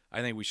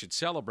 I think we should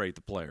celebrate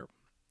the player.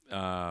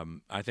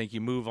 I think you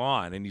move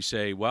on and you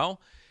say, well,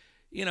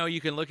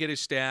 you can look at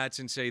his stats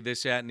and say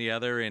this, that, and the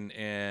other,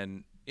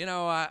 and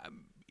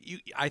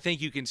I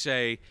think you can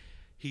say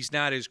he's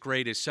not as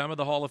great as some of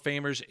the Hall of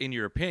Famers in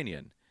your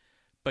opinion,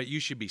 but you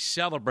should be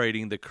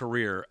celebrating the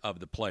career of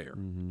the player.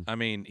 Mm-hmm. I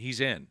mean, he's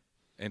in,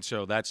 and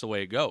so that's the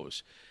way it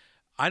goes.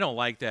 I don't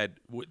like that.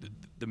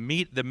 The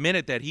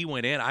minute that he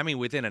went in, I mean,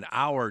 within an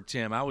hour,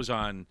 Tim, I was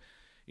on,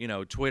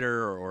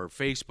 Twitter or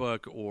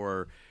Facebook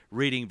or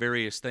reading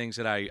various things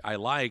that I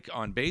like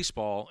on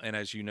baseball. And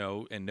as you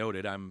know and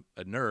noted, I'm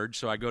a nerd,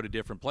 so I go to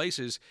different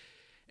places.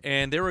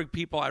 And there were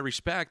people I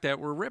respect that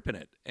were ripping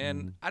it,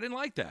 and I didn't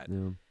like that.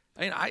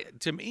 Yeah.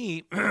 To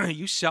me,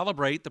 you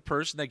celebrate the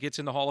person that gets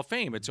in the Hall of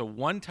Fame. It's a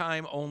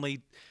one-time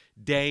only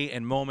day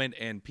and moment,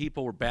 and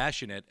people were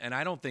bashing it, and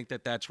I don't think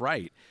that that's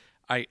right.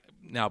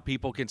 Now,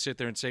 people can sit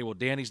there and say, well,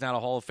 Danny's not a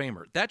Hall of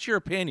Famer. That's your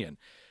opinion.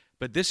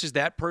 But this is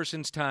that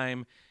person's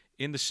time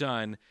in the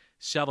sun.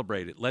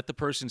 Celebrate it. Let the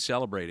person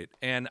celebrate it.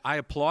 And I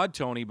applaud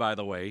Tony, by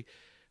the way,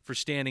 for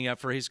standing up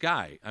for his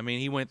guy. I mean,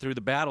 he went through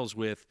the battles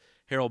with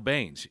Harold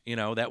Baines.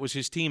 That was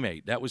his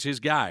teammate. That was his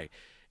guy.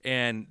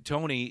 And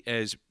Tony,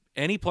 as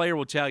any player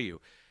will tell you,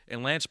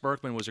 and Lance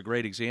Berkman was a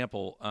great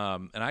example.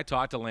 And I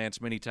talked to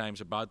Lance many times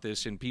about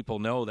this, and people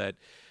know that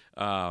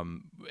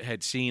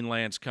had seen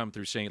Lance come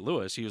through St.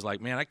 Louis. He was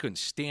like, man, I couldn't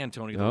stand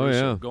Tony La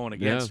Russa going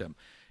against him.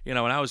 When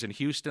I was in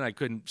Houston, I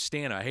couldn't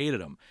stand him. I hated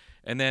him.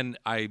 And then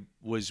I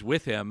was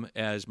with him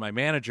as my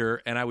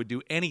manager, and I would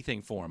do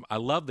anything for him. I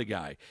loved the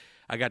guy.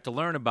 I got to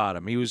learn about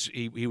him.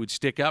 He would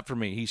stick up for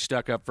me. He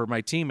stuck up for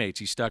my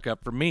teammates. He stuck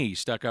up for me. He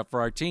stuck up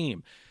for our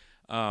team.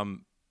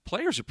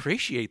 Players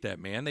appreciate that,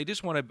 man. They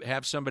just want to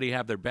have somebody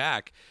have their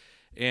back.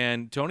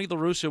 And Tony La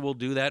Russa will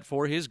do that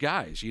for his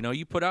guys.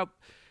 You put up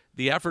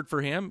the effort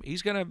for him,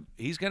 he's gonna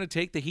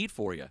take the heat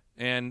for you,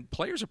 and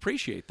players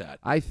appreciate that.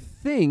 I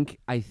think,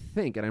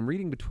 and I'm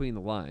reading between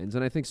the lines,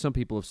 and I think some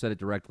people have said it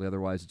directly,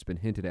 otherwise it's been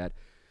hinted at,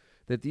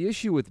 that the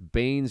issue with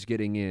Baines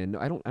getting in,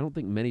 I don't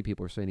think many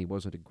people are saying he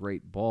wasn't a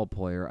great ball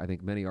player. I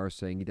think many are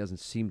saying he doesn't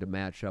seem to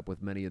match up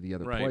with many of the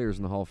other players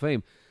in the Hall of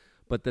Fame,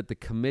 but that the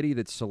committee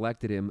that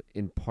selected him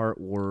in part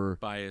were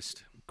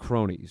biased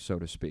cronies, so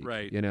to speak.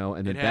 Right. And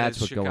then it that's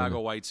has what Chicago going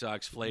on. White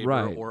Sox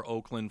flavor or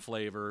Oakland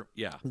flavor.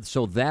 Yeah.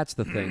 So that's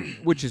the thing,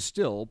 which is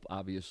still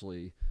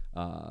obviously,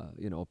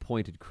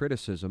 pointed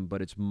criticism,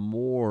 but it's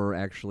more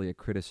actually a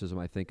criticism,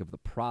 I think, of the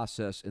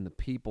process and the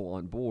people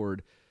on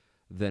board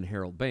than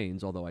Harold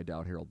Baines, although I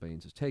doubt Harold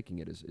Baines is taking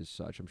it as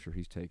such. I'm sure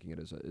he's taking it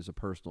as a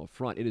personal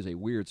affront. It is a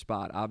weird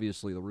spot.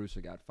 Obviously, La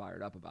Russa got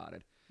fired up about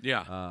it.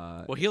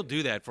 Yeah. Well, he'll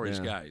do that for his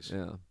guys.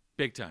 Yeah.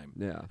 Big time.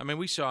 Yeah. I mean,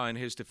 we saw in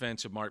his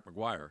defense of Mark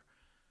McGwire.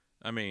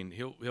 I mean,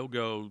 he'll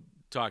go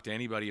talk to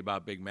anybody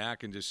about Big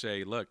Mac and just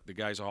say, look, the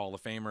guy's a Hall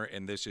of Famer,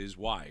 and this is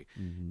why,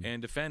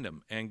 and defend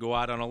him and go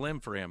out on a limb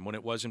for him when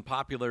it wasn't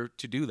popular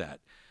to do that.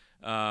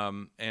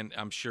 And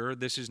I'm sure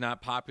this is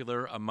not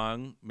popular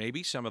among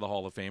maybe some of the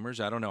Hall of Famers.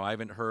 I don't know. I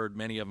haven't heard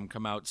many of them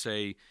come out and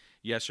say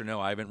yes or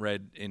no. I haven't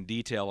read in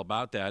detail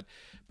about that.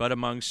 But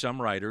among some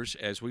writers,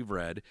 as we've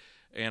read,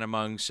 and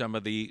among some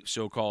of the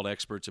so-called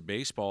experts of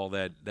baseball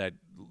that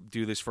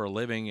do this for a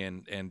living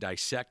and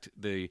dissect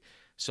the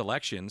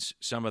selections,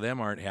 some of them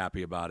aren't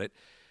happy about it.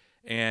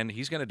 And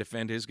he's going to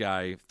defend his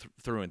guy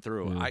through and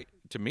through.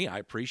 To me, I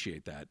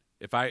appreciate that.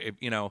 If I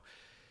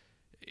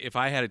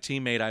had a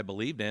teammate I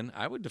believed in,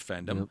 I would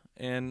defend him.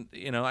 And,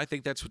 I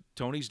think that's what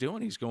Tony's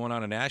doing. He's going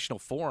on a national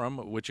forum,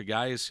 which a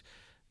guy is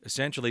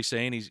essentially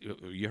saying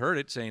you heard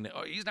it, saying,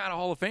 oh, he's not a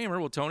Hall of Famer.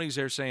 Well, Tony's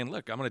there saying,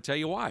 look, I'm going to tell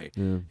you why.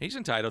 Yeah. He's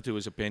entitled to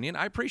his opinion.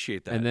 I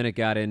appreciate that. And then it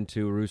got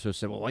into Russo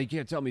said, well, you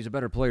can't tell me he's a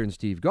better player than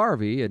Steve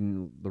Garvey.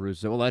 And the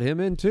Russo said, well, let him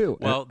in too.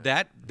 Well,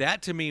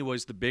 that to me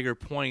was the bigger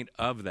point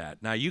of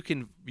that. Now, you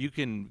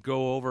can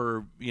go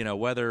over,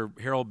 whether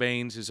Harold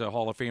Baines is a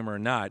Hall of Famer or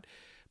not.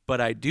 But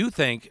I do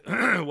think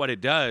what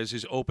it does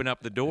is open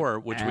up the door,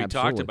 which we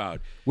talked about.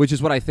 Which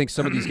is what I think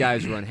some of these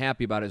guys are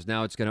unhappy about, is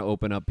now it's going to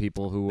open up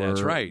people who That's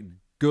are right.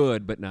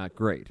 good but not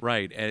great.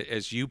 Right.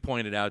 As you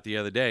pointed out the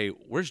other day,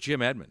 where's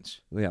Jim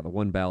Edmonds? Yeah, the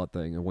one ballot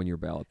thing, a 1 year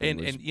ballot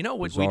thing. And you know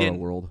what we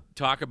didn't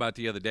talk about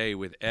the other day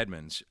with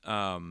Edmonds?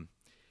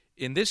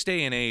 In this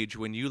day and age,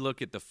 when you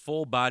look at the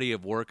full body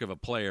of work of a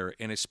player,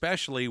 and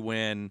especially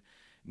when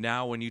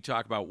you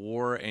talk about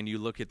WAR and you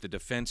look at the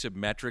defensive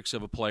metrics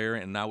of a player,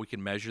 and now we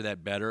can measure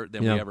that better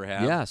than we ever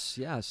have.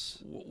 Yes.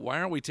 Why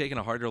aren't we taking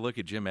a harder look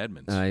at Jim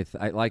Edmonds?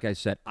 Like I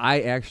said,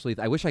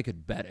 I wish I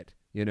could bet it.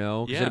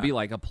 Because it'd be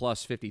like a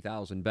plus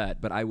 50,000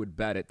 bet, but I would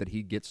bet it that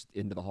he gets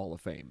into the Hall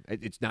of Fame.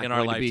 It's not in going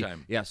our to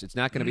lifetime. Yes, it's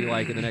not going to be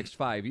like in the next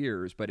 5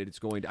 years, but it's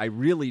going to. I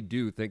really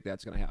do think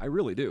that's going to happen. I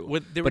really do.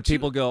 But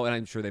people go, and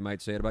I'm sure they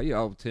might say it about you.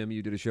 Oh, Tim,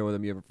 you did a show with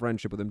him. You have a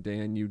friendship with him.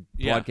 Dan, you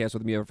podcast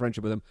with him. You have a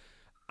friendship with him.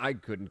 I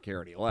couldn't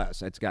care any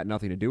less. It's got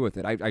nothing to do with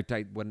it.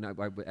 When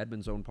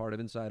Edmund's own part of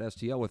Inside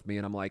STL with me,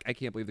 and I'm like, I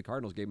can't believe the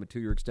Cardinals gave him a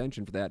 2-year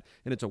extension for that,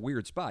 and it's a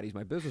weird spot. He's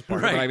my business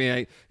partner. Right. But I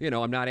mean,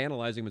 I'm not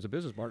analyzing him as a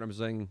business partner. I'm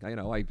saying,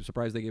 I'm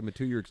surprised they gave him a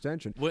 2-year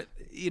extension.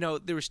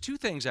 There was two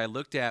things I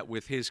looked at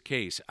with his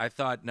case. I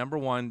thought, number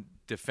one,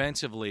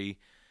 defensively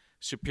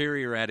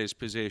superior at his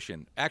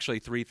position. Actually,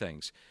 three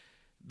things.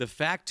 The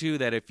fact, too,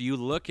 that if you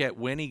look at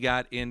when he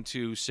got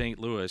into St.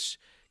 Louis,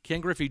 Ken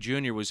Griffey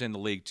Jr. was in the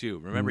league, too.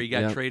 Remember, he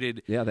got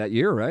traded. Yeah, that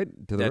year, right?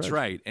 That's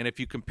right. And if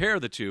you compare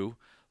the two,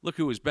 look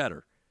who was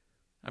better.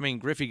 I mean,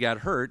 Griffey got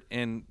hurt,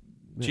 and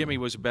Jimmy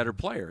was a better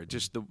player,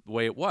 just the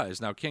way it was.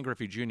 Now, Ken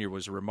Griffey Jr.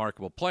 was a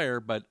remarkable player,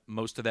 but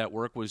most of that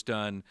work was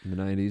done in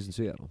the 90s in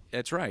Seattle.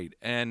 That's right.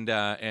 And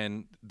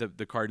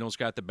the Cardinals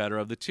got the better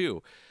of the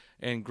two.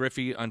 And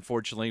Griffey,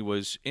 unfortunately,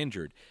 was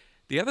injured.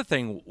 The other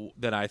thing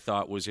that I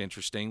thought was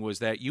interesting was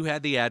that you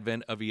had the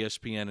advent of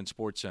ESPN and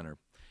SportsCenter.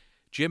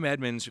 Jim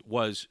Edmonds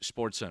was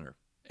SportsCenter,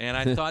 and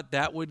I thought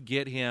that would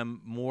get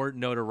him more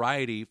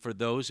notoriety for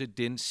those that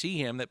didn't see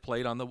him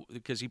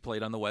because he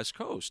played on the West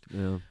Coast.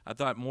 Yeah. I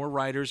thought more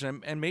writers,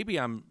 and maybe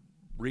I'm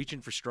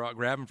grabbing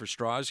for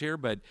straws here,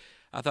 but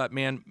I thought,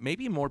 man,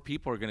 maybe more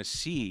people are going to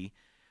see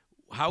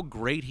how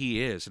great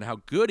he is and how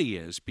good he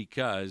is,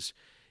 because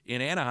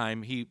in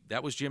Anaheim,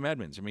 that was Jim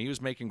Edmonds. I mean, he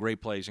was making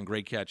great plays and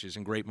great catches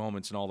and great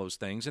moments and all those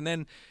things, and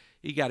then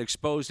he got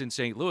exposed in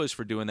St. Louis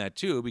for doing that,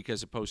 too,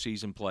 because of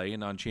postseason play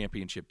and on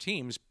championship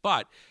teams.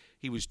 But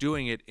he was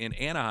doing it in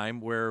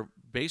Anaheim where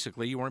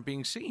basically you weren't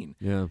being seen.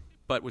 Yeah.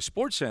 But with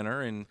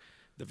SportsCenter and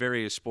the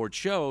various sports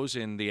shows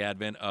and the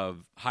advent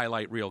of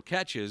highlight reel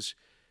catches,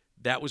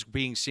 that was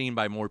being seen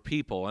by more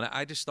people. And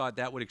I just thought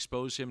that would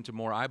expose him to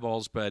more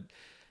eyeballs. But,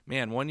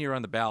 man, 1 year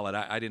on the ballot,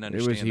 I didn't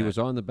understand He was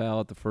on the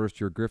ballot the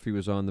first year. Griffey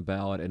was on the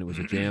ballot, and it was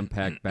a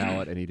jam-packed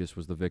ballot, and he just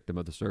was the victim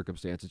of the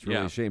circumstance. It's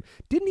really a shame.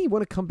 Didn't he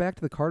want to come back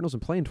to the Cardinals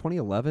and play in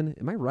 2011?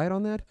 Am I right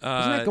on that?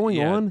 Isn't that going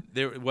on?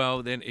 Then, it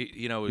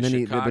was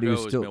Chicago,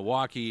 it was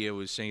Milwaukee, it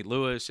was St.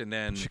 Louis, and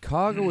then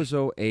Chicago was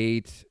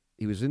 2008.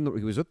 He was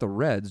with the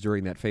Reds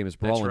during that famous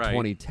brawl in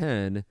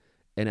 2010.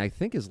 And I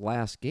think his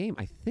last game,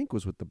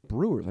 was with the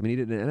Brewers. I mean, he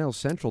did an NL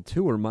Central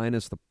tour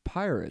minus the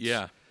Pirates.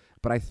 Yeah.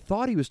 But I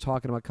thought he was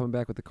talking about coming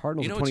back with the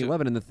Cardinals in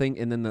 2011,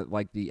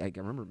 I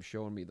remember him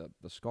showing me the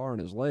scar on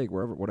his leg,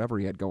 whatever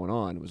he had going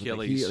on. It was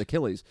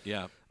Achilles.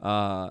 Yeah.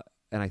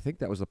 And I think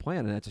that was the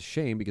plan, and that's a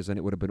shame, because then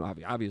it would have been,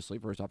 obviously,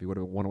 first off, he would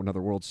have won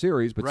another World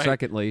Series, but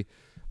secondly,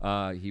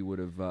 he would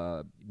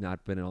have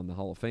not been on the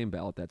Hall of Fame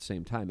ballot that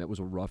same time. It was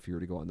a rough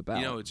year to go on the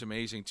ballot. It's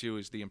amazing, too,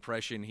 is the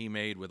impression he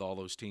made with all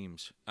those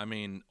teams. I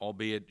mean,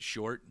 albeit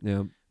short,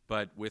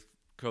 but with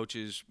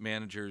coaches,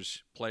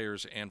 managers,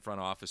 players, and front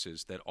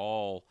offices that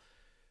all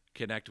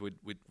connect with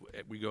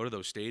we go to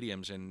those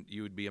stadiums, and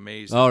you would be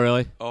amazed. Oh,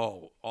 really?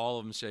 Oh, all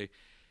of them say,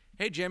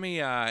 hey, Jimmy,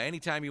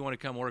 anytime you want to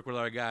come work with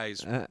our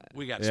guys,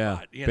 we got a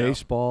spot.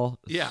 Baseball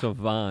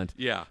savant.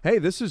 Yeah. Hey,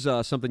 this is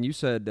something you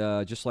said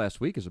just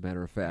last week, as a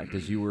matter of fact,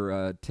 as you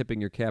were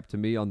tipping your cap to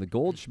me on the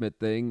Goldschmidt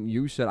thing.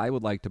 You said I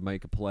would like to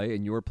make a play,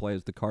 and your play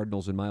is the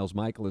Cardinals and Miles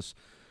Mikolas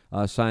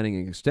signing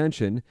an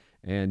extension.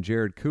 And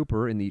Jared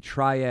Cooper in the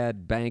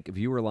Triad Bank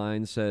viewer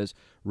line says,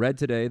 read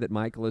today that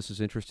Mikolas is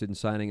interested in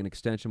signing an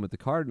extension with the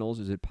Cardinals.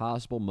 Is it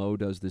possible Mo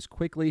does this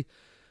quickly?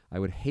 I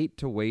would hate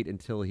to wait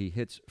until he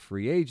hits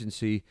free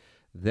agency,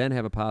 then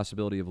have a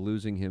possibility of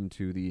losing him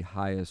to the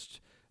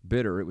highest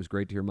bidder. It was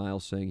great to hear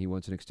Miles saying he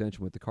wants an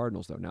extension with the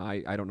Cardinals, though. Now,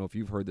 I don't know if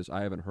you've heard this.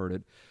 I haven't heard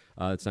it.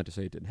 It's not to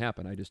say it didn't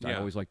happen. I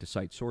always like to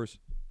cite source.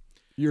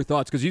 Your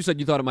thoughts? Because you said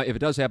you thought if it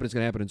does happen, it's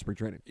going to happen in spring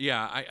training.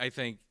 Yeah, I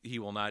think he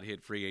will not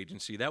hit free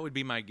agency. That would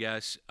be my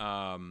guess.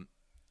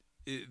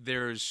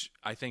 There's,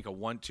 I think, a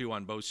 1-2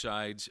 on both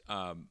sides.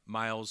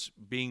 Miles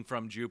being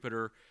from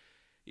Jupiter,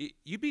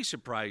 you'd be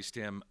surprised,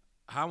 Tim,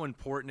 how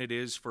important it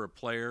is for a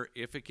player,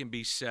 if it can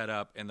be set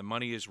up and the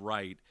money is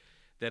right,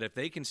 that if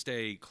they can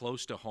stay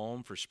close to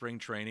home for spring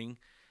training,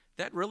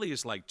 that really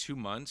is like 2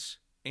 months.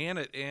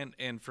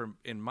 And from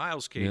in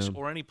Miles' case,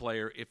 or any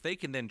player, if they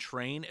can then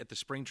train at the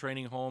spring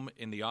training home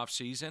in the off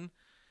season,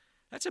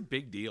 that's a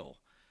big deal.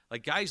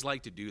 Like, guys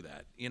like to do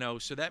that,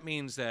 So that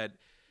means that,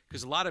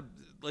 because a lot of,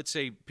 let's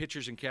say,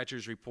 pitchers and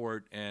catchers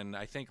report, and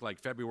I think like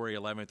February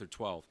 11th or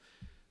 12th,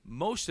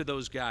 most of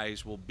those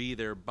guys will be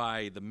there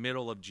by the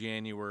middle of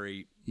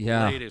January,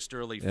 latest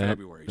early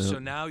February. So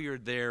now you're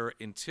there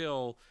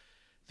until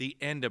the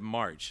end of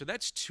March. So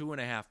that's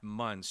 2.5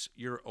 months.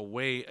 You're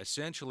away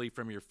essentially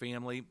from your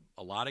family,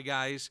 a lot of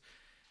guys,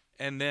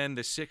 and then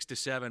the 6 to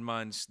 7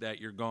 months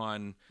that you're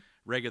gone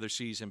regular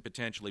season,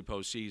 potentially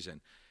postseason.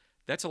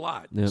 That's a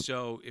lot. Yep.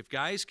 So if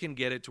guys can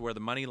get it to where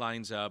the money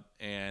lines up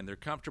and they're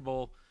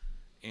comfortable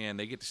and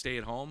they get to stay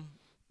at home,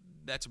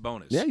 that's a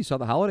bonus. Yeah, you saw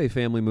the Holiday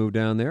family move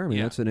down there. I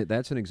mean,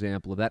 that's an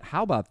example of that.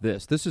 How about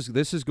this? This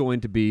is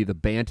going to be the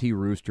Banty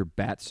Rooster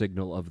bat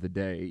signal of the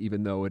day,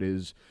 even though it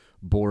is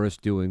Boris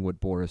doing what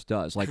Boris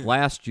does. Like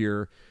last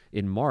year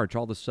in March,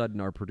 all of a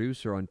sudden our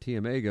producer on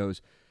TMA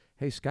goes,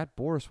 "Hey, Scott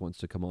Boris wants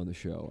to come on the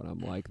show." And I'm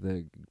like,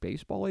 "The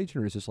baseball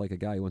agent, or is this like a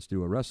guy who wants to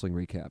do a wrestling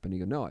recap?" And he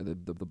goes, "No,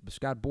 the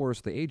Scott Boris,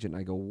 the agent."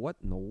 And I go, "What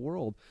in the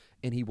world?"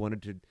 And he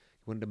wanted to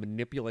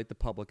manipulate the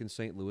public in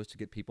St. Louis to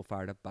get people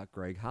fired up about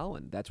Greg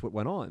Holland. That's what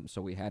went on.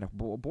 So we had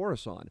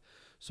Boris on.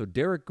 So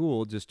Derek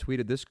Gould just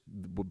tweeted this.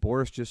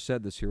 Boris just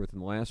said this here within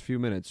the last few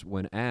minutes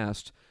when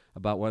asked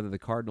about whether the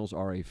Cardinals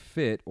are a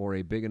fit or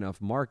a big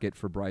enough market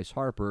for Bryce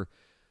Harper.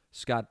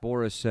 Scott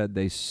Boris said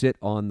they sit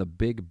on the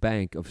big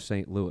bank of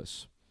St.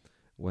 Louis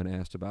when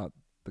asked about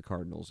the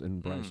Cardinals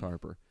and Bryce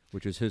Harper,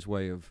 which is his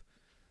way of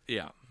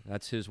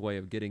that's his way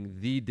of getting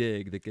the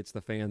dig that gets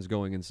the fans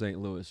going in St.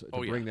 Louis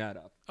to bring that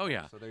up. Oh,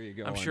 yeah. So there you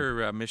go. I'm sure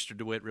Mr.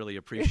 DeWitt really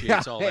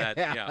appreciates all that.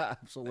 Yeah,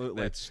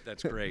 absolutely.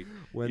 That's great.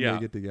 When they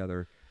get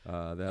together,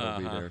 that'll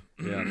be there.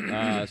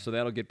 Yeah. So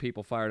that'll get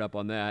people fired up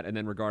on that. And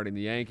then regarding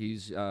the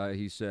Yankees,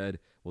 he said,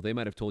 well, they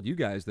might have told you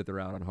guys that they're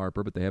out on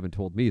Harper, but they haven't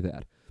told me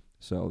that.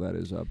 So that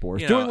is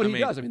Boris doing what he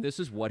does. I mean, this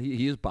is what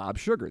he is Bob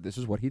Sugar. This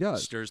is what he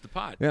does. Stirs the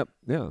pot. Yep.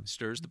 Yeah.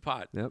 Stirs the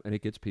pot. Yep. And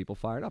it gets people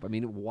fired up. I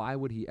mean, why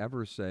would he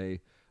ever say,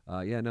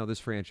 this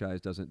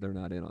franchise they're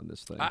not in on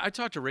this thing? I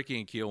talked to Ricky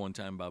and Keel one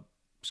time about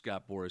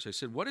Scott Boris. I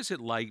said, what is it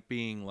like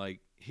being like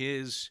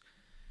his,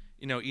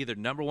 either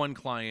number one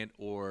client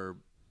or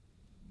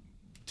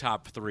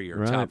top 3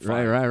 or top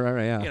 5?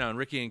 Right, yeah. And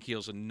Ricky and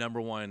Keel's a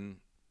number one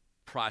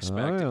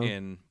prospect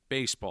in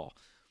baseball.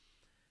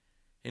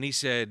 And he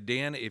said,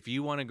 Dan, if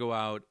you want to go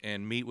out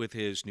and meet with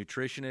his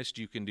nutritionist,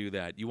 you can do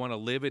that. You want to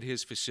live at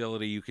his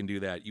facility, you can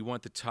do that. You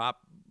want the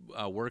top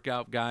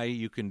workout guy,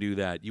 you can do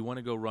that. You want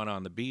to go run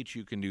on the beach,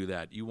 you can do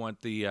that. You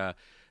want the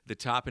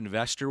top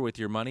investor with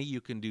your money,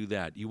 you can do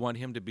that. You want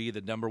him to be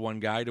the number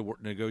one guy to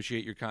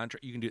negotiate your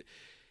contract, you can do it.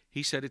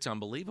 He said it's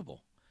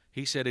unbelievable.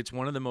 He said it's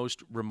one of the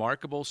most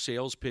remarkable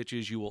sales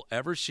pitches you will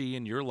ever see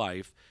in your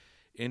life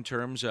in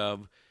terms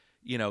of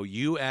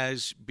you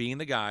as being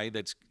the guy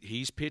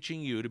he's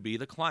pitching you to be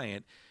the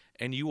client,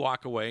 and you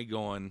walk away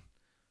going,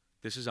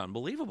 this is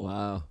unbelievable.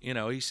 Wow.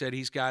 He said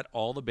he's got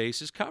all the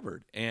bases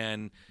covered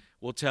and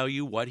will tell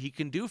you what he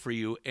can do for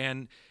you.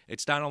 And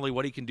it's not only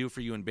what he can do for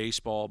you in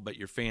baseball, but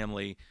your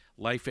family,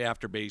 life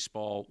after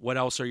baseball. What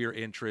else are your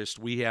interests?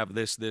 We have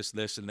this,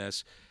 and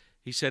this.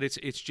 He said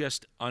it's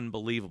just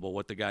unbelievable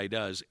what the guy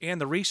does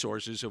and the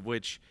resources of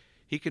which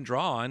he can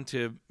draw on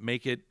to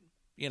make it,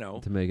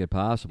 to make it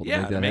possible.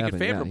 Yeah, to make it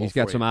favorable. Yeah. He's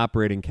got for some you.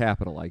 Operating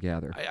capital, I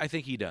gather. I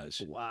think he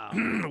does. Wow.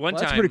 One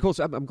time, that's pretty cool.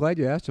 So I'm glad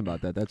you asked him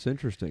about that. That's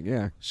interesting.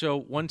 Yeah. So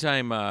one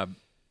time,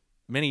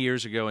 many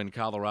years ago in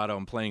Colorado,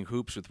 I'm playing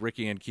hoops with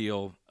Ricky and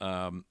Keel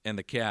and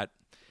the Cat.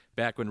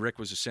 Back when Rick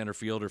was a center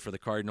fielder for the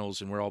Cardinals,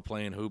 and we're all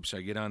playing hoops.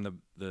 I get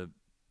on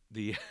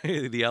the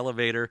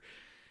elevator,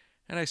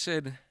 and I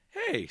said,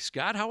 "Hey,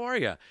 Scott, how are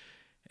you?"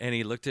 And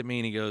he looked at me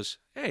and he goes,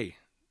 "Hey,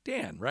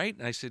 Dan, right?"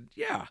 And I said,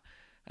 "Yeah."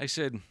 I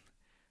said,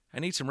 "I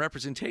need some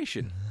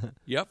representation.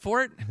 You up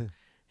for it?"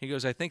 He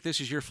goes, "I think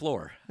this is your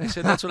floor." I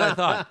said, "That's what I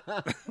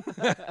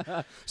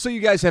thought." So you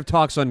guys have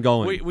talks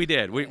ongoing. We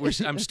did.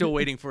 I'm still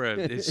waiting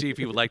to see if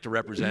he would like to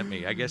represent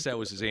me. I guess that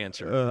was his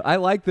answer. I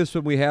like this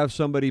when we have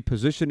somebody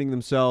positioning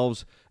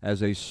themselves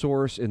as a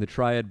source in the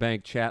Triad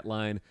Bank chat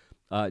line.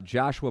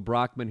 Joshua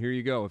Brockman, here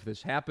you go. If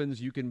this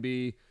happens, you can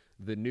be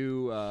the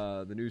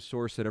new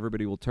source that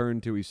everybody will turn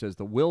to. He says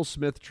the Will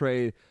Smith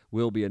trade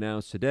will be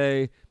announced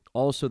today.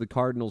 Also, the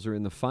Cardinals are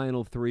in the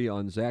final 3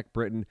 on Zach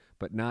Britton,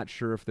 but not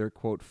sure if their,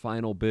 quote,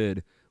 final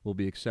bid will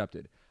be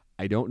accepted.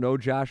 I don't know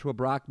Joshua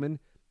Brockman.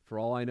 For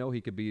all I know,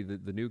 he could be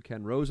the new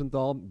Ken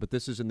Rosenthal, but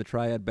this is in the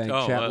Triad Bank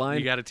chat line.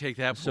 You got to take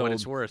that for what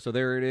it's worth. So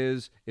there it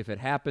is. If it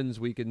happens,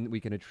 we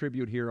can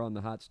attribute here on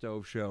the Hot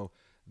Stove Show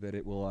that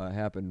it will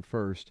happen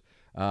first.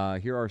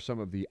 Here are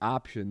some of the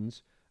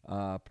options.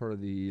 Per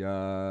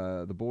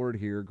the board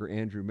here,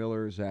 Andrew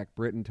Miller, Zach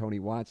Britton, Tony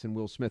Watson,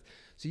 Will Smith.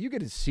 So you get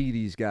to see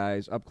these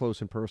guys up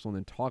close and personal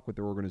and then talk with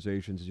their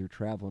organizations as you're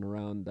traveling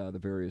around the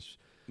various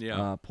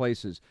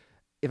places.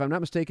 if I'm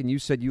not mistaken, you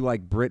said you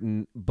like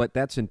Britton, but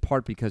that's in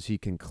part because he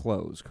can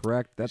close,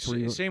 correct? That's where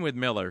you. Same with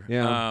Miller.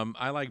 Yeah.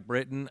 I like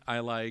Britton. I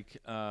like.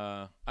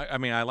 I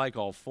mean, I like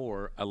all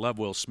four. I love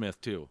Will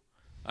Smith too.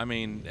 I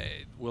mean,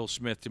 Will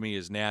Smith to me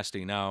is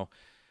nasty. Now,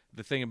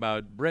 the thing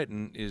about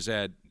Britton is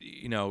that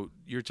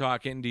you're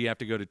talking. Do you have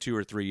to go to 2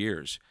 or 3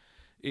 years?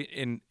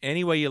 In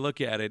any way you look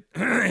at it,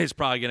 it's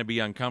probably going to be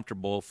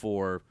uncomfortable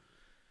for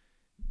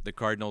the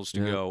Cardinals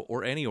to go,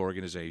 or any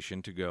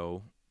organization to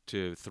go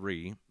to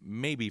 3,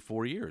 maybe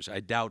 4 years. I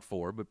doubt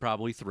 4, but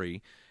probably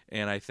 3.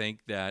 And I think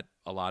that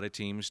a lot of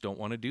teams don't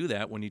want to do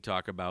that when you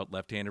talk about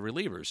left-handed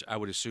relievers. I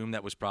would assume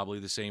that was probably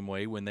the same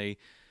way when they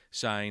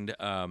signed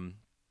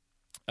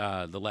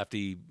the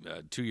lefty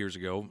 2 years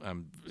ago.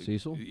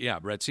 Cecil? Yeah,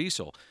 Brett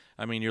Cecil.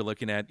 I mean, you're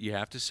looking at, you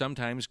have to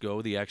sometimes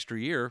go the extra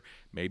year.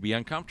 May be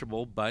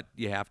uncomfortable, but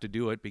you have to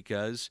do it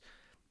because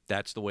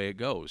that's the way it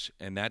goes.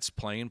 And that's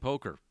playing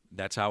poker.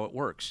 That's how it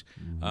works.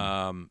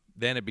 Mm-hmm.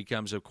 Then it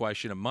becomes a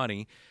question of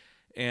money.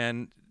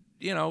 And,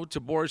 to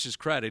Boris's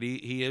credit,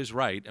 he is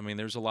right. I mean,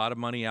 there's a lot of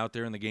money out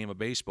there in the game of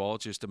baseball.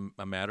 It's just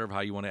a matter of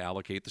how you want to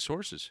allocate the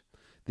sources.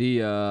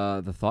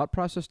 The thought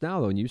process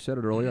now, though, and you said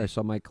it earlier, I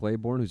saw Mike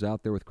Claiborne, who's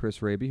out there with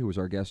Chris Raby, who was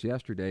our guest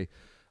yesterday,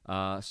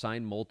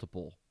 sign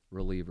multiple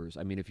relievers.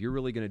 I mean, if you're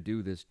really going to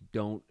do this,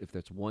 if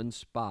that's one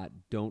spot,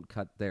 don't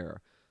cut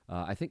there.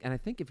 I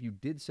think if you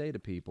did say to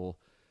people,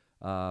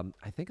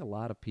 I think a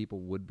lot of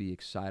people would be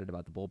excited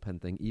about the bullpen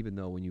thing, even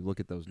though when you look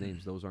at those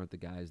names, those aren't the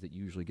guys that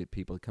usually get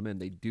people to come in.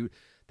 They do.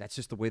 That's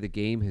just the way the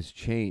game has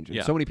changed.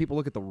 And so many people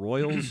look at the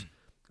Royals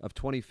of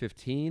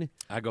 2015.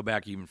 I go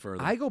back even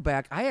further. I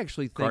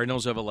actually think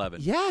Cardinals of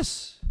 11.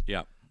 Yes.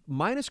 Yeah.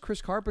 Minus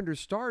Chris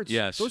Carpenter's starts.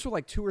 Yes. Those were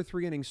like 2 or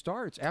 3 inning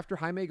starts. After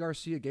Jaime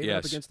Garcia gave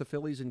up against the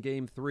Phillies in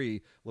Game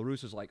 3, La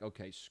Russa's like,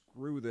 okay,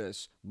 screw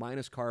this.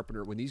 Minus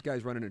Carpenter. When these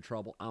guys run into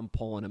trouble, I'm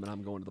pulling him and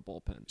I'm going to the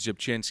bullpen.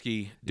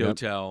 Zipchinski,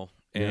 Dotel,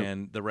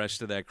 and the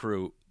rest of that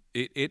crew.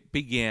 It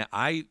began,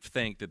 I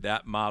think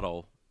that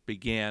model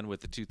began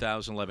with the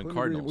 2011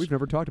 Cardinals. We've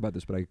never talked about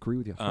this, but I agree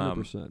with you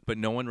 100%. But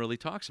no one really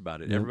talks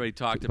about it. Everybody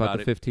talked about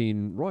the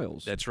 15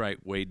 Royals. That's right.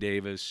 Wade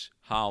Davis,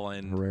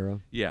 Holland. Herrera.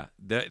 Yeah.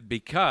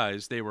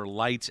 Because they were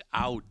lights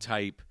out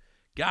type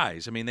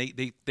guys. I mean,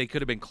 they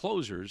could have been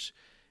closers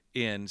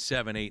in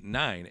 7, 8, and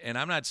 9. And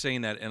I'm not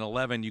saying that in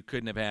 11 you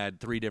couldn't have had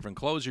 3 different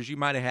closers. You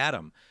might have had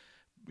them.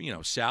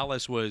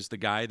 Salas was the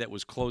guy that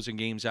was closing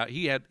games out.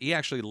 He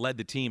actually led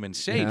the team in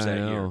saves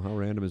that year. How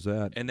random is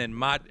that? And then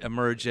Mott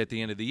emerged at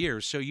the end of the year.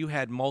 So you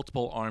had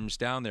multiple arms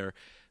down there.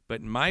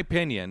 But in my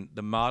opinion,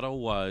 the model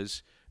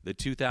was the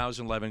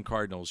 2011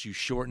 Cardinals. You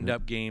shortened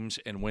up games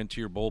and went to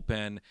your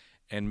bullpen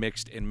and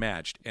mixed and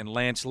matched. And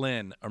Lance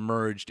Lynn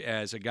emerged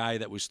as a guy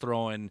that was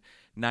throwing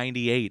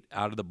 98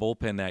 out of the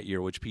bullpen that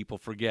year, which people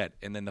forget.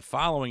 And then the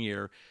following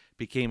year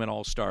became an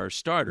all-star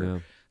starter. Yeah.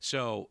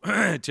 So,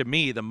 to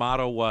me, the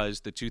motto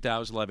was the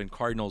 2011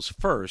 Cardinals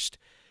first,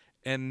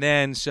 and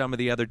then some of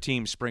the other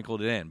teams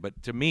sprinkled it in.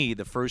 But to me,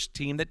 the first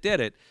team that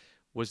did it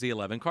was the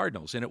 11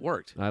 Cardinals, and it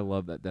worked. I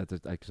love that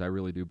because I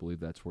really do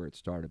believe that's where it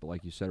started. But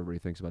like you said, everybody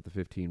thinks about the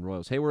 15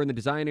 Royals. Hey, we're in the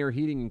Design Air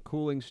Heating and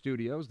Cooling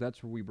Studios.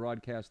 That's where we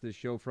broadcast this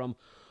show from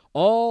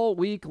all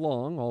week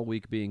long, all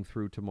week being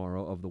through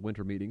tomorrow of the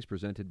winter meetings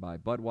presented by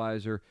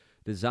Budweiser.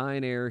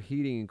 Design Air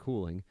Heating and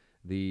Cooling,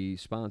 the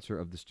sponsor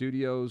of the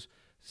studios.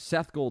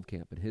 Seth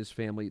Goldcamp and his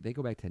family, they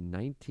go back to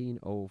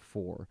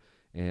 1904.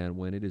 And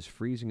when it is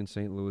freezing in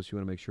St. Louis, you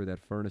want to make sure that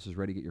furnace is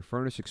ready. Get your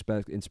furnace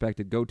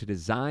inspected. Go to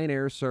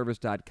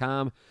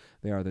designairservice.com.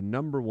 They are the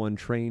 #1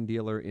 Trane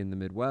dealer in the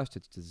Midwest.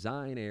 It's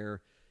Design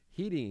Air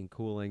Heating and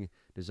Cooling,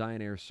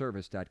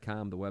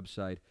 designairservice.com, the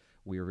website.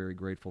 We are very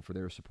grateful for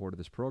their support of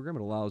this program.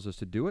 It allows us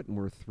to do it, and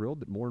we're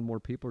thrilled that more and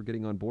more people are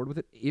getting on board with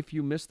it. If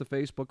you missed the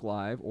Facebook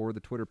Live or the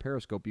Twitter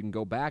Periscope, you can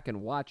go back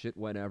and watch it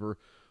whenever,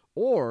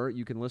 or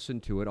you can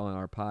listen to it on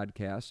our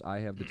podcast. I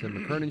have the Tim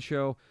McKernan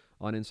Show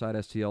on Inside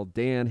STL.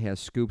 Dan has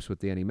Scoops with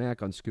Danny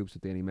Mac on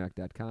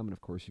scoopswithdannymac.com. And, of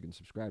course, you can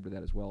subscribe to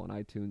that as well on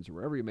iTunes or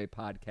wherever you may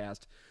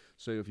podcast.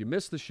 So if you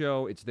miss the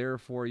show, it's there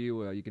for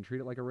you. You can treat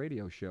it like a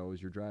radio show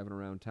as you're driving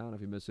around town. If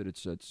you miss it,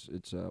 it's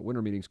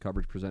winter meetings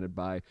coverage presented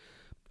by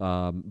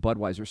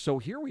Budweiser. So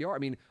here we are. I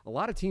mean, a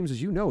lot of teams,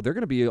 as you know, they're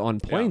going to be on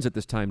planes at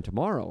this time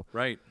tomorrow.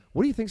 Right.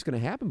 What do you think is going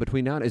to happen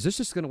between now and is this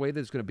just going to way that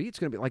it's going to be? It's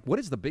going to be like, what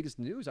is the biggest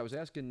news? I was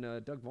asking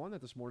Doug Vaughn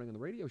that this morning on the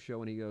radio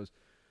show, and he goes,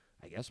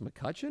 I guess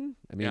McCutchen?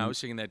 I mean, I was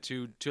thinking that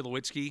too.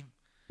 Tulowitzki.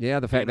 Yeah,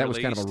 the fact that was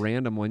kind of a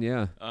random one,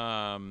 yeah.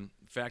 In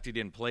fact, he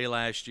didn't play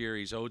last year.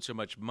 He's owed so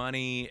much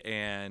money,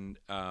 and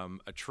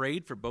a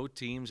trade for both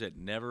teams that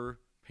never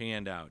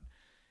panned out.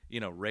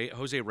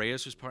 Jose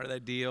Reyes was part of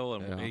that deal,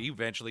 and he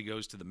eventually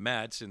goes to the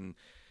Mets and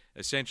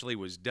essentially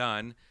was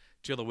done.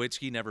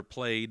 Tulowitzki never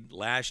played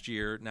last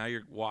year. Now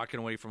you're walking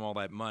away from all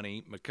that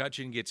money.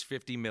 McCutchen gets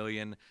 $50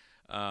 million,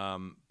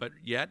 but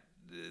yet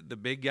the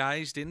big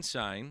guys didn't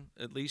sign,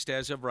 at least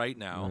as of right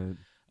now.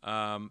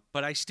 Right.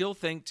 But I still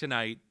think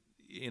tonight,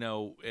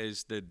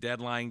 as the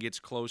deadline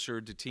gets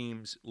closer to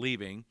teams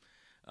leaving,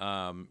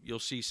 you'll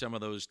see some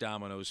of those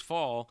dominoes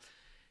fall.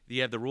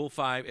 You have the Rule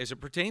 5. As it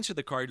pertains to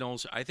the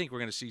Cardinals, I think we're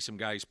going to see some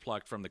guys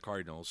plucked from the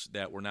Cardinals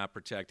that were not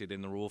protected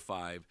in the Rule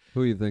 5.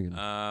 Who are you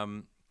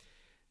thinking?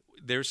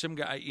 There's some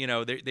guy,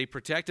 they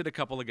protected a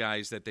couple of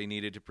guys that they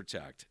needed to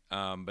protect.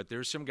 But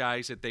there's some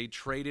guys that they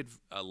traded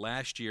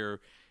last year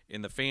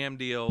in the Pham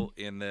deal,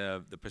 in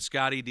the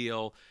Piscotty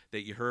deal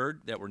that you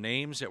heard that were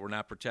names that were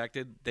not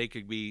protected. They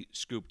could be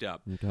scooped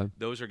up. Okay.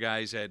 Those are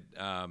guys that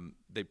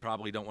they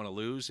probably don't want to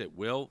lose. They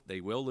will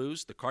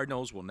lose. The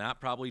Cardinals will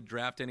not probably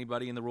draft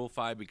anybody in the Rule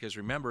 5 because,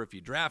 remember, if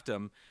you draft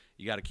them,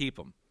 you got to keep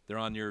them. They're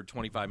on your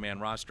 25-man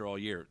roster all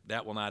year.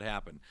 That will not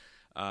happen.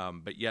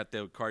 But yet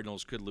the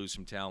Cardinals could lose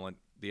some talent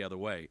the other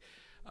way.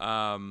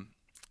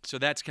 So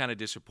that's kind of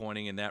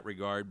disappointing in that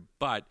regard.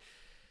 But,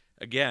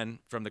 again,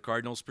 from the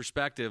Cardinals'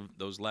 perspective,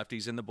 those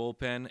lefties in the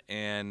bullpen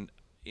and,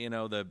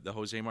 the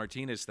Jose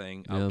Martinez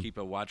thing, I'll keep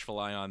a watchful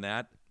eye on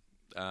that.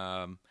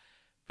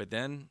 But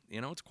then,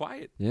 it's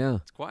quiet. Yeah.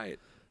 It's quiet.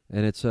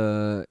 And it's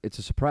a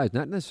surprise.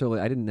 I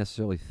didn't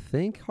necessarily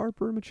think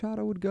Harper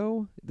Machado would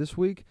go this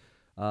week.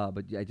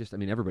 But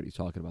everybody's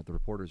talking about, the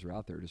reporters are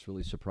out there just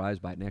really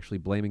surprised by it and actually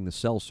blaming the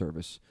cell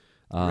service.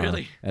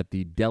 Really? At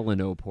the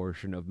Delano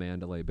portion of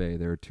Mandalay Bay.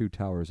 There are 2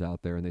 towers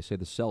out there, and they say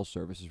the cell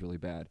service is really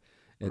bad.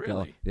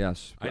 Really?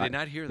 Yes. I did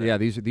not hear that. Yeah,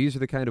 these are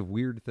the kind of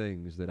weird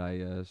things that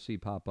I see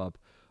pop up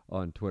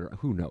on Twitter.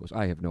 Who knows?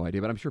 I have no idea.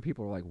 But I'm sure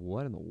people are like,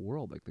 what in the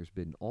world? Like, there's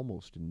been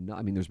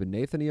there's been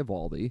Nathan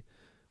Eovaldi,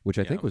 which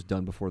I think was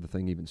done before the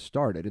thing even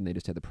started, and they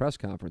just had the press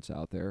conference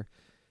out there.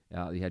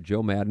 You had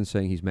Joe Madden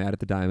saying he's mad at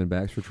the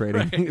Diamondbacks for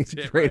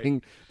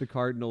trading the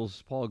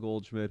Cardinals, Paul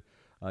Goldschmidt.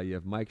 You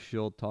have Mike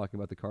Schilt talking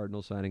about the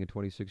Cardinals signing a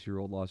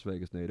 26-year-old Las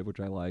Vegas native, which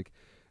I like.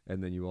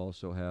 And then you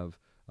also have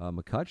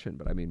McCutchen.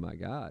 But, my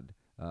God,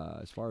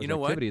 as far as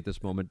activity at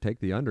this moment, take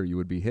the under you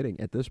would be hitting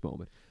at this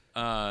moment.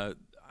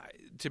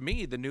 To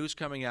me, the news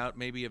coming out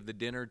maybe of the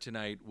dinner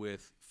tonight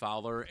with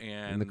Fowler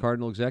and the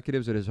Cardinal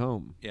executives at his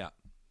home. Yeah.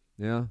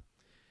 Yeah.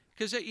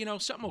 Because,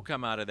 something will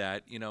come out of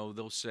that.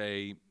 They'll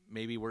say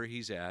maybe where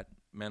he's at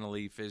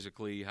mentally,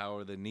 physically, how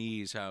are the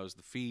knees, how's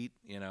the feet,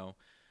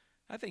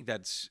 I think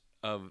that's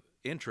of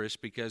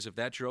interest because if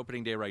that's your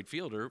opening day right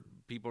fielder,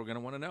 people are going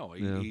to want to know.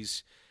 Yeah.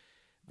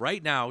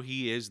 Right now,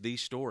 he is the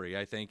story,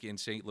 I think, in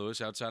St.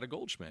 Louis outside of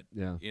Goldschmidt.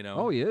 Yeah.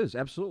 Oh, he is,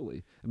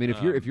 absolutely.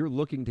 If you're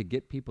looking to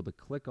get people to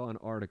click on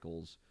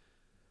articles,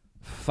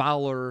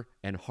 Fowler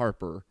and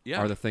Harper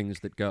are the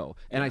things that go.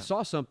 And I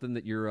saw something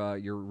that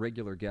your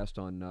regular guest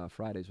on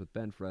Fridays with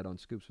Ben Fred on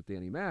Scoops with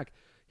Danny Mac,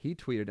 he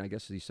tweeted, I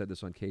guess he said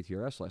this on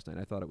KTRS last night.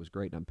 I thought it was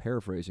great, and I'm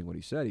paraphrasing what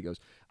he said. He goes,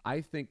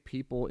 I think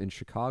people in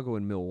Chicago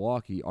and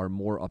Milwaukee are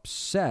more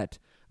upset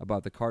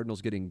about the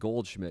Cardinals getting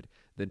Goldschmidt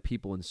than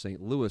people in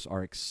St. Louis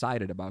are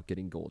excited about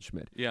getting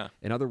Goldschmidt. Yeah.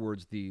 In other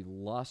words, the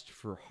lust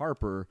for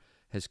Harper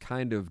has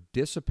kind of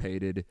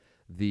dissipated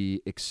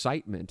the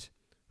excitement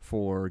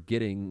for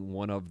getting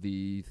one of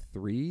the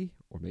 3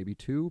 or maybe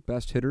 2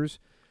 best hitters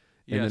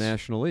in the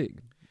National League.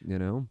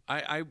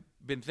 I've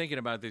been thinking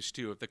about this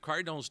too. If the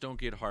Cardinals don't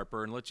get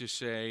Harper, and let's just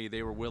say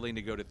they were willing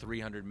to go to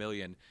 $300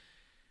 million,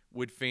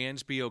 would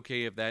fans be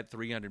okay if that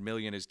 $300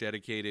 million is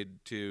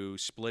dedicated to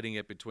splitting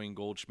it between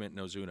Goldschmidt and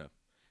Ozuna?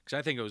 Because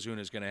I think Ozuna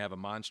is going to have a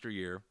monster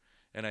year,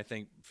 and I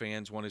think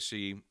fans want to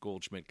see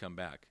Goldschmidt come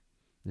back.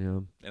 Yeah.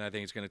 And I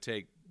think it's going to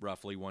take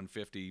roughly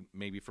 $150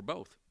 maybe for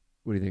both.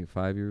 What do you think?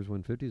 5 years,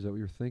 150? Is that what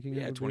you're thinking?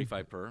 Yeah,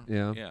 25 per.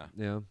 Yeah.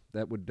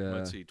 That would.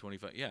 Let's see,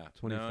 25. Yeah,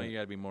 25. No, you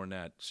got to be more than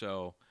that.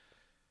 So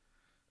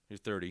you're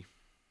 30.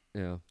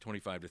 Yeah,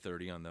 25 to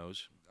 30 on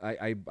those.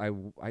 I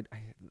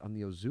on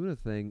the Ozuna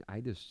thing, I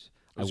want to see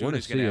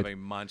Ozuna's going to have it. a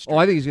monster. Oh,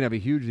 I think he's going to have a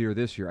huge year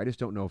this year. I just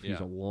don't know if he's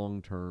Yeah. a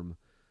long-term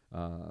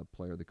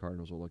player the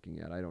Cardinals are looking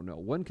at. I don't know.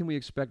 When can we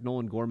expect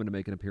Nolan Gorman to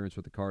make an appearance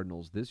with the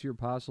Cardinals? This year,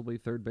 possibly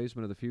third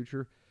baseman of the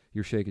future?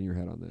 You're shaking your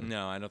head on that.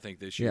 No, I don't think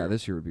this year. Yeah,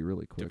 this year would be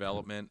really quick.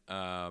 Development.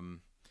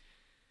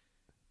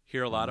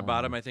 Hear a lot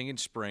about him, I think, in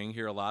spring.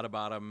 Hear a lot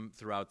about him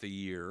throughout the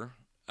year.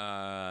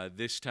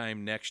 This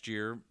time next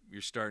year,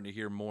 you're starting to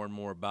hear more and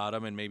more about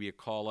him, and maybe a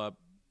call-up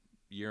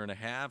year and a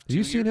half, 2 Have you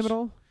years. seen him at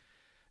all?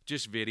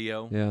 Just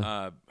video.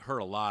 Yeah. Heard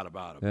a lot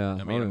about him. Yeah.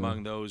 I mean,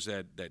 among those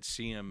that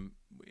see him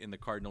in the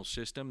Cardinals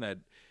system that,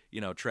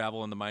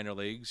 travel in the minor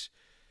leagues,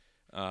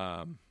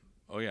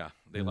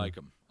 they like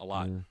him a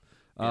lot.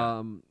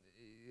 Yeah.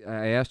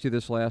 I asked you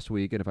this last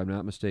week, and if I'm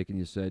not mistaken,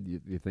 you said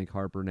you think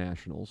Harper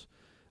Nationals.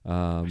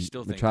 I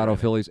still think Machado they're in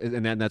it. Phillies,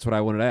 and that's what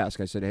I wanted to ask.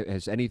 I said,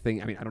 has anything?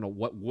 I mean, I don't know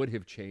what would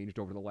have changed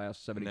over the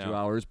last 72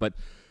 hours, but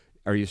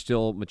are you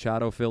still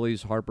Machado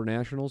Phillies, Harper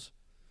Nationals?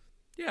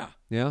 Yeah.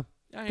 Yeah.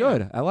 I am.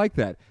 Good. I like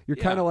that. You're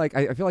Yeah. kind of like,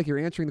 I feel like you're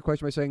answering the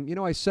question by saying,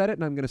 I said it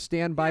and I'm going to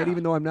stand by it, Yeah.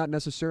 even though I'm not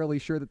necessarily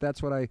sure that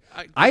that's what I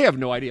have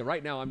no idea.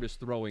 Right now, I'm just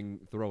throwing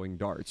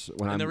darts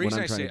when And I'm the reason when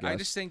I'm I trying say, to guess. I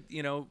just think,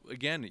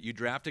 again, you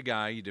draft a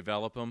guy, you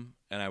develop him,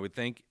 and I would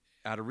think,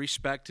 out of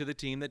respect to the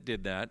team that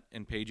did that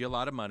and paid you a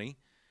lot of money,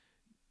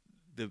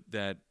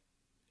 that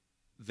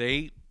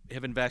they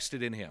have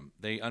invested in him.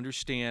 They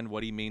understand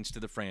what he means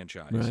to the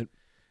franchise. Right.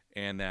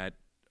 And that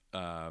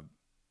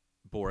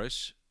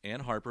Boris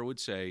and Harper would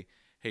say,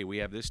 hey, we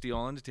have this deal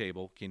on the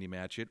table. Can you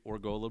match it or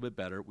go a little bit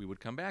better? We would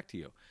come back to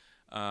you.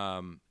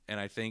 And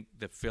I think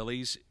the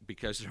Phillies,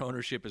 because their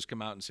ownership has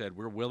come out and said,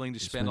 we're willing to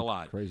spend a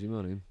lot. Crazy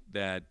money.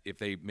 That if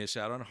they miss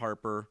out on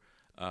Harper,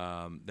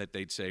 that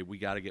they'd say, we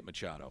got to get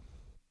Machado.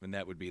 And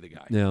that would be the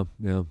guy. Yeah.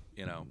 You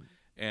know,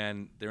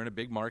 and they're in a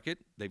big market.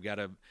 They've got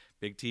a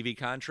big TV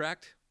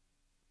contract.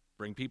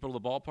 Bring people to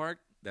the ballpark.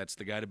 That's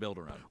the guy to build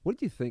around. What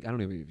do you think? I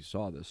don't even know if you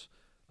saw this.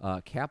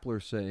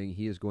 Kapler saying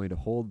he is going to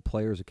hold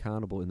players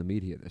accountable in the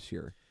media this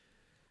year.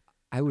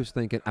 I was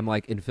thinking, I'm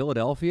like, in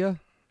Philadelphia,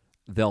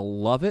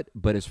 they'll love it,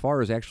 but as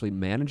far as actually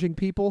managing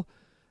people,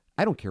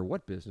 I don't care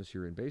what business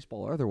you're in,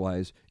 baseball or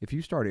otherwise, if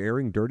you start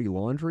airing dirty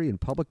laundry in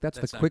public, that's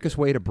the quickest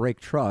way to break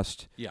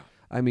trust. Yeah.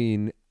 I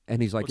mean,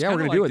 and he's like, well, yeah, we're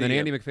going to do it. And then the,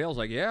 Andy McPhail's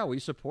like, yeah, we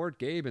support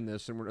Gabe in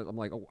this. And I'm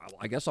like, oh,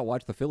 I guess I'll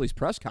watch the Phillies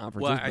press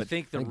conferences. Well, I but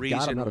think the thank reason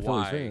God I'm not a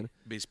Phillies why fan.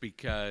 is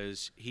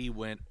because he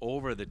went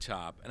over the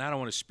top. And I don't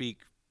want to speak,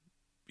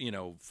 you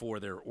know, for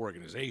their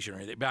organization or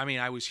anything. But, I mean,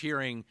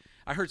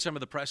 I heard some of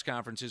the press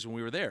conferences when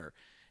we were there.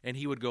 And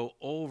he would go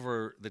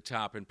over the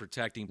top in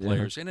protecting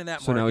players. And in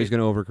that so market, now he's going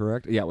to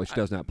overcorrect? Yeah, which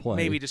does not play.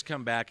 Maybe just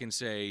come back and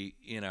say,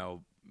 you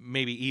know,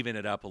 maybe even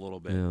it up a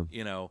little bit. Yeah.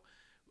 You know,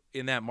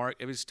 in that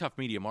market, it was a tough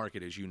media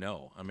market, as you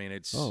know. I mean,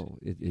 it's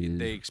it is.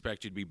 They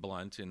expect you to be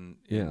blunt. And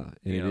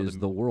it is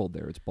the world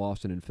there. It's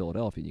Boston and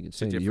Philadelphia. You can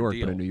say New York,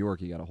 but in New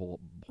York, you got a whole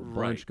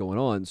bunch going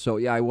on. So,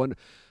 yeah,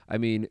 I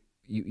mean,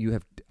 you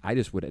have. I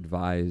just would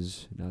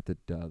advise, not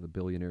that the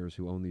billionaires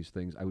who own these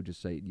things, I would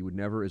just say you would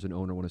never, as an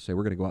owner, want to say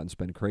we're going to go out and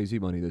spend crazy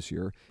money this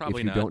year.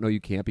 Probably if you not. don't know,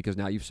 you can't, because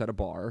now you've set a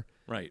bar.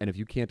 Right. And if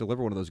you can't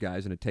deliver one of those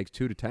guys, and it takes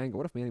two to tango,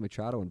 what if Manny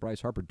Machado and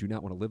Bryce Harper do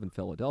not want to live in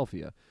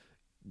Philadelphia?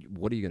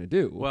 What are you going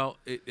to do? Well,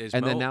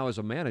 then now as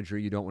a manager,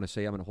 you don't want to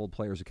say I'm going to hold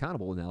players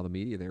accountable. Now the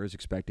media there is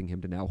expecting him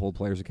to now hold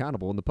players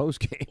accountable in the post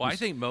game. Well, I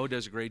think Mo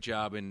does a great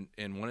job, and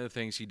one of the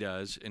things he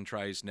does and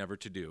tries never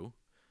to do.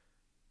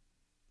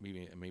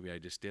 Maybe I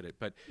just did it,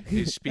 but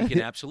is speak in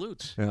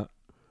absolutes. Yeah.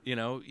 You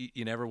know,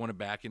 you never want to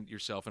back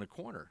yourself in a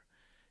corner.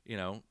 You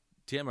know,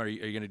 Tim, are you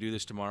going to do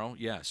this tomorrow?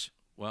 Yes.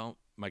 Well,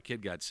 my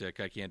kid got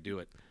sick. I can't do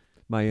it.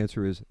 My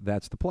answer is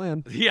that's the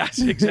plan.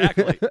 Yes,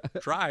 exactly.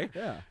 Try.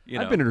 Yeah. You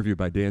know. I've been interviewed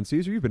by Dan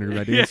Caesar. You've been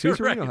interviewed by Dan Yeah,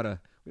 Caesar. right.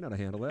 We know how to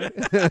handle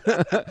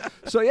that.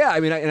 So yeah, I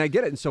mean, I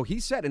get it. And so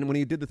he said, and when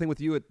he did the thing with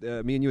you at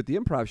me and you at the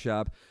Improv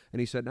Shop, and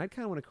he said, and I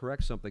kind of want to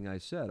correct something I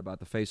said about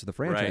the face of the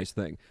franchise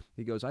thing.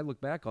 He goes, I look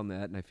back on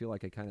that and I feel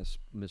like I kind of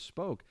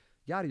misspoke.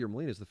 Yadier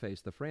Molina is the face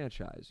of the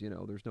franchise. You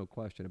know, there's no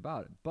question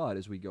about it. But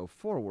as we go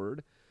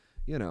forward,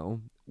 you know,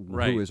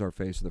 who is our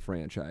face of the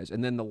franchise?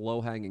 And then the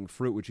low-hanging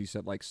fruit, which he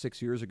said like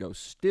 6 years ago,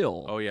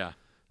 still. Oh yeah.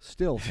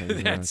 Still hangs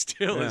around. That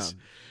still is.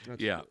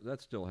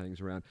 That still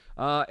hangs around.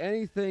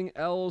 Anything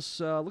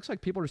else? Looks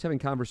like people are just having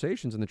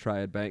conversations in the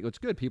Triad Bank. It's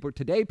good. People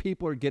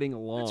are getting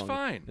along. It's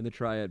fine. In the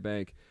Triad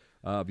Bank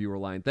viewer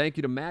line. Thank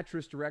you to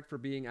Mattress Direct for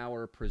being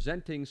our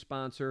presenting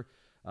sponsor.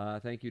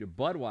 Thank you to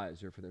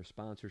Budweiser for their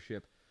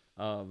sponsorship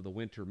of the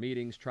winter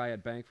meetings.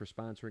 Triad Bank for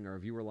sponsoring our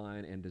viewer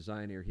line, and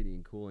Design Air Heating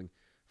and Cooling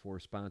for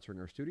sponsoring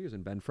our studios,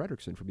 and Ben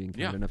Fredrickson for being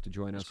kind enough to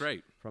join us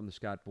from the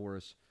Scott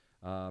Boras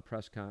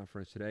press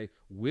conference today.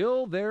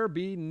 Will there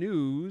be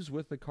news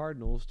with the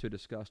Cardinals to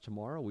discuss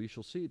tomorrow? We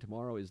shall see.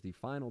 Tomorrow is the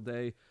final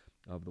day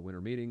of the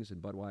winter meetings,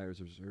 and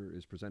Budweiser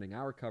is presenting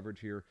our coverage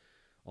here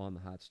on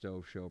the Hot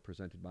Stove Show,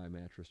 presented by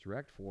Mattress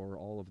Direct. For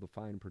all of the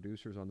fine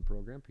producers on the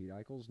program, Pete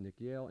Eichels, Nick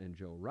Yale, and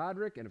Joe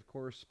Roderick, and of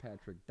course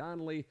Patrick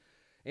Donnelly,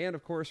 and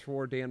of course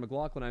for Dan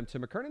McLaughlin, I'm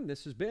Tim McKernan.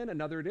 This has been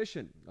another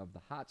edition of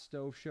the Hot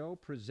Stove Show,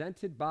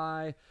 presented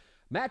by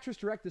Mattress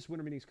Direct. This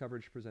winter meetings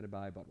coverage presented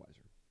by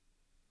Budweiser.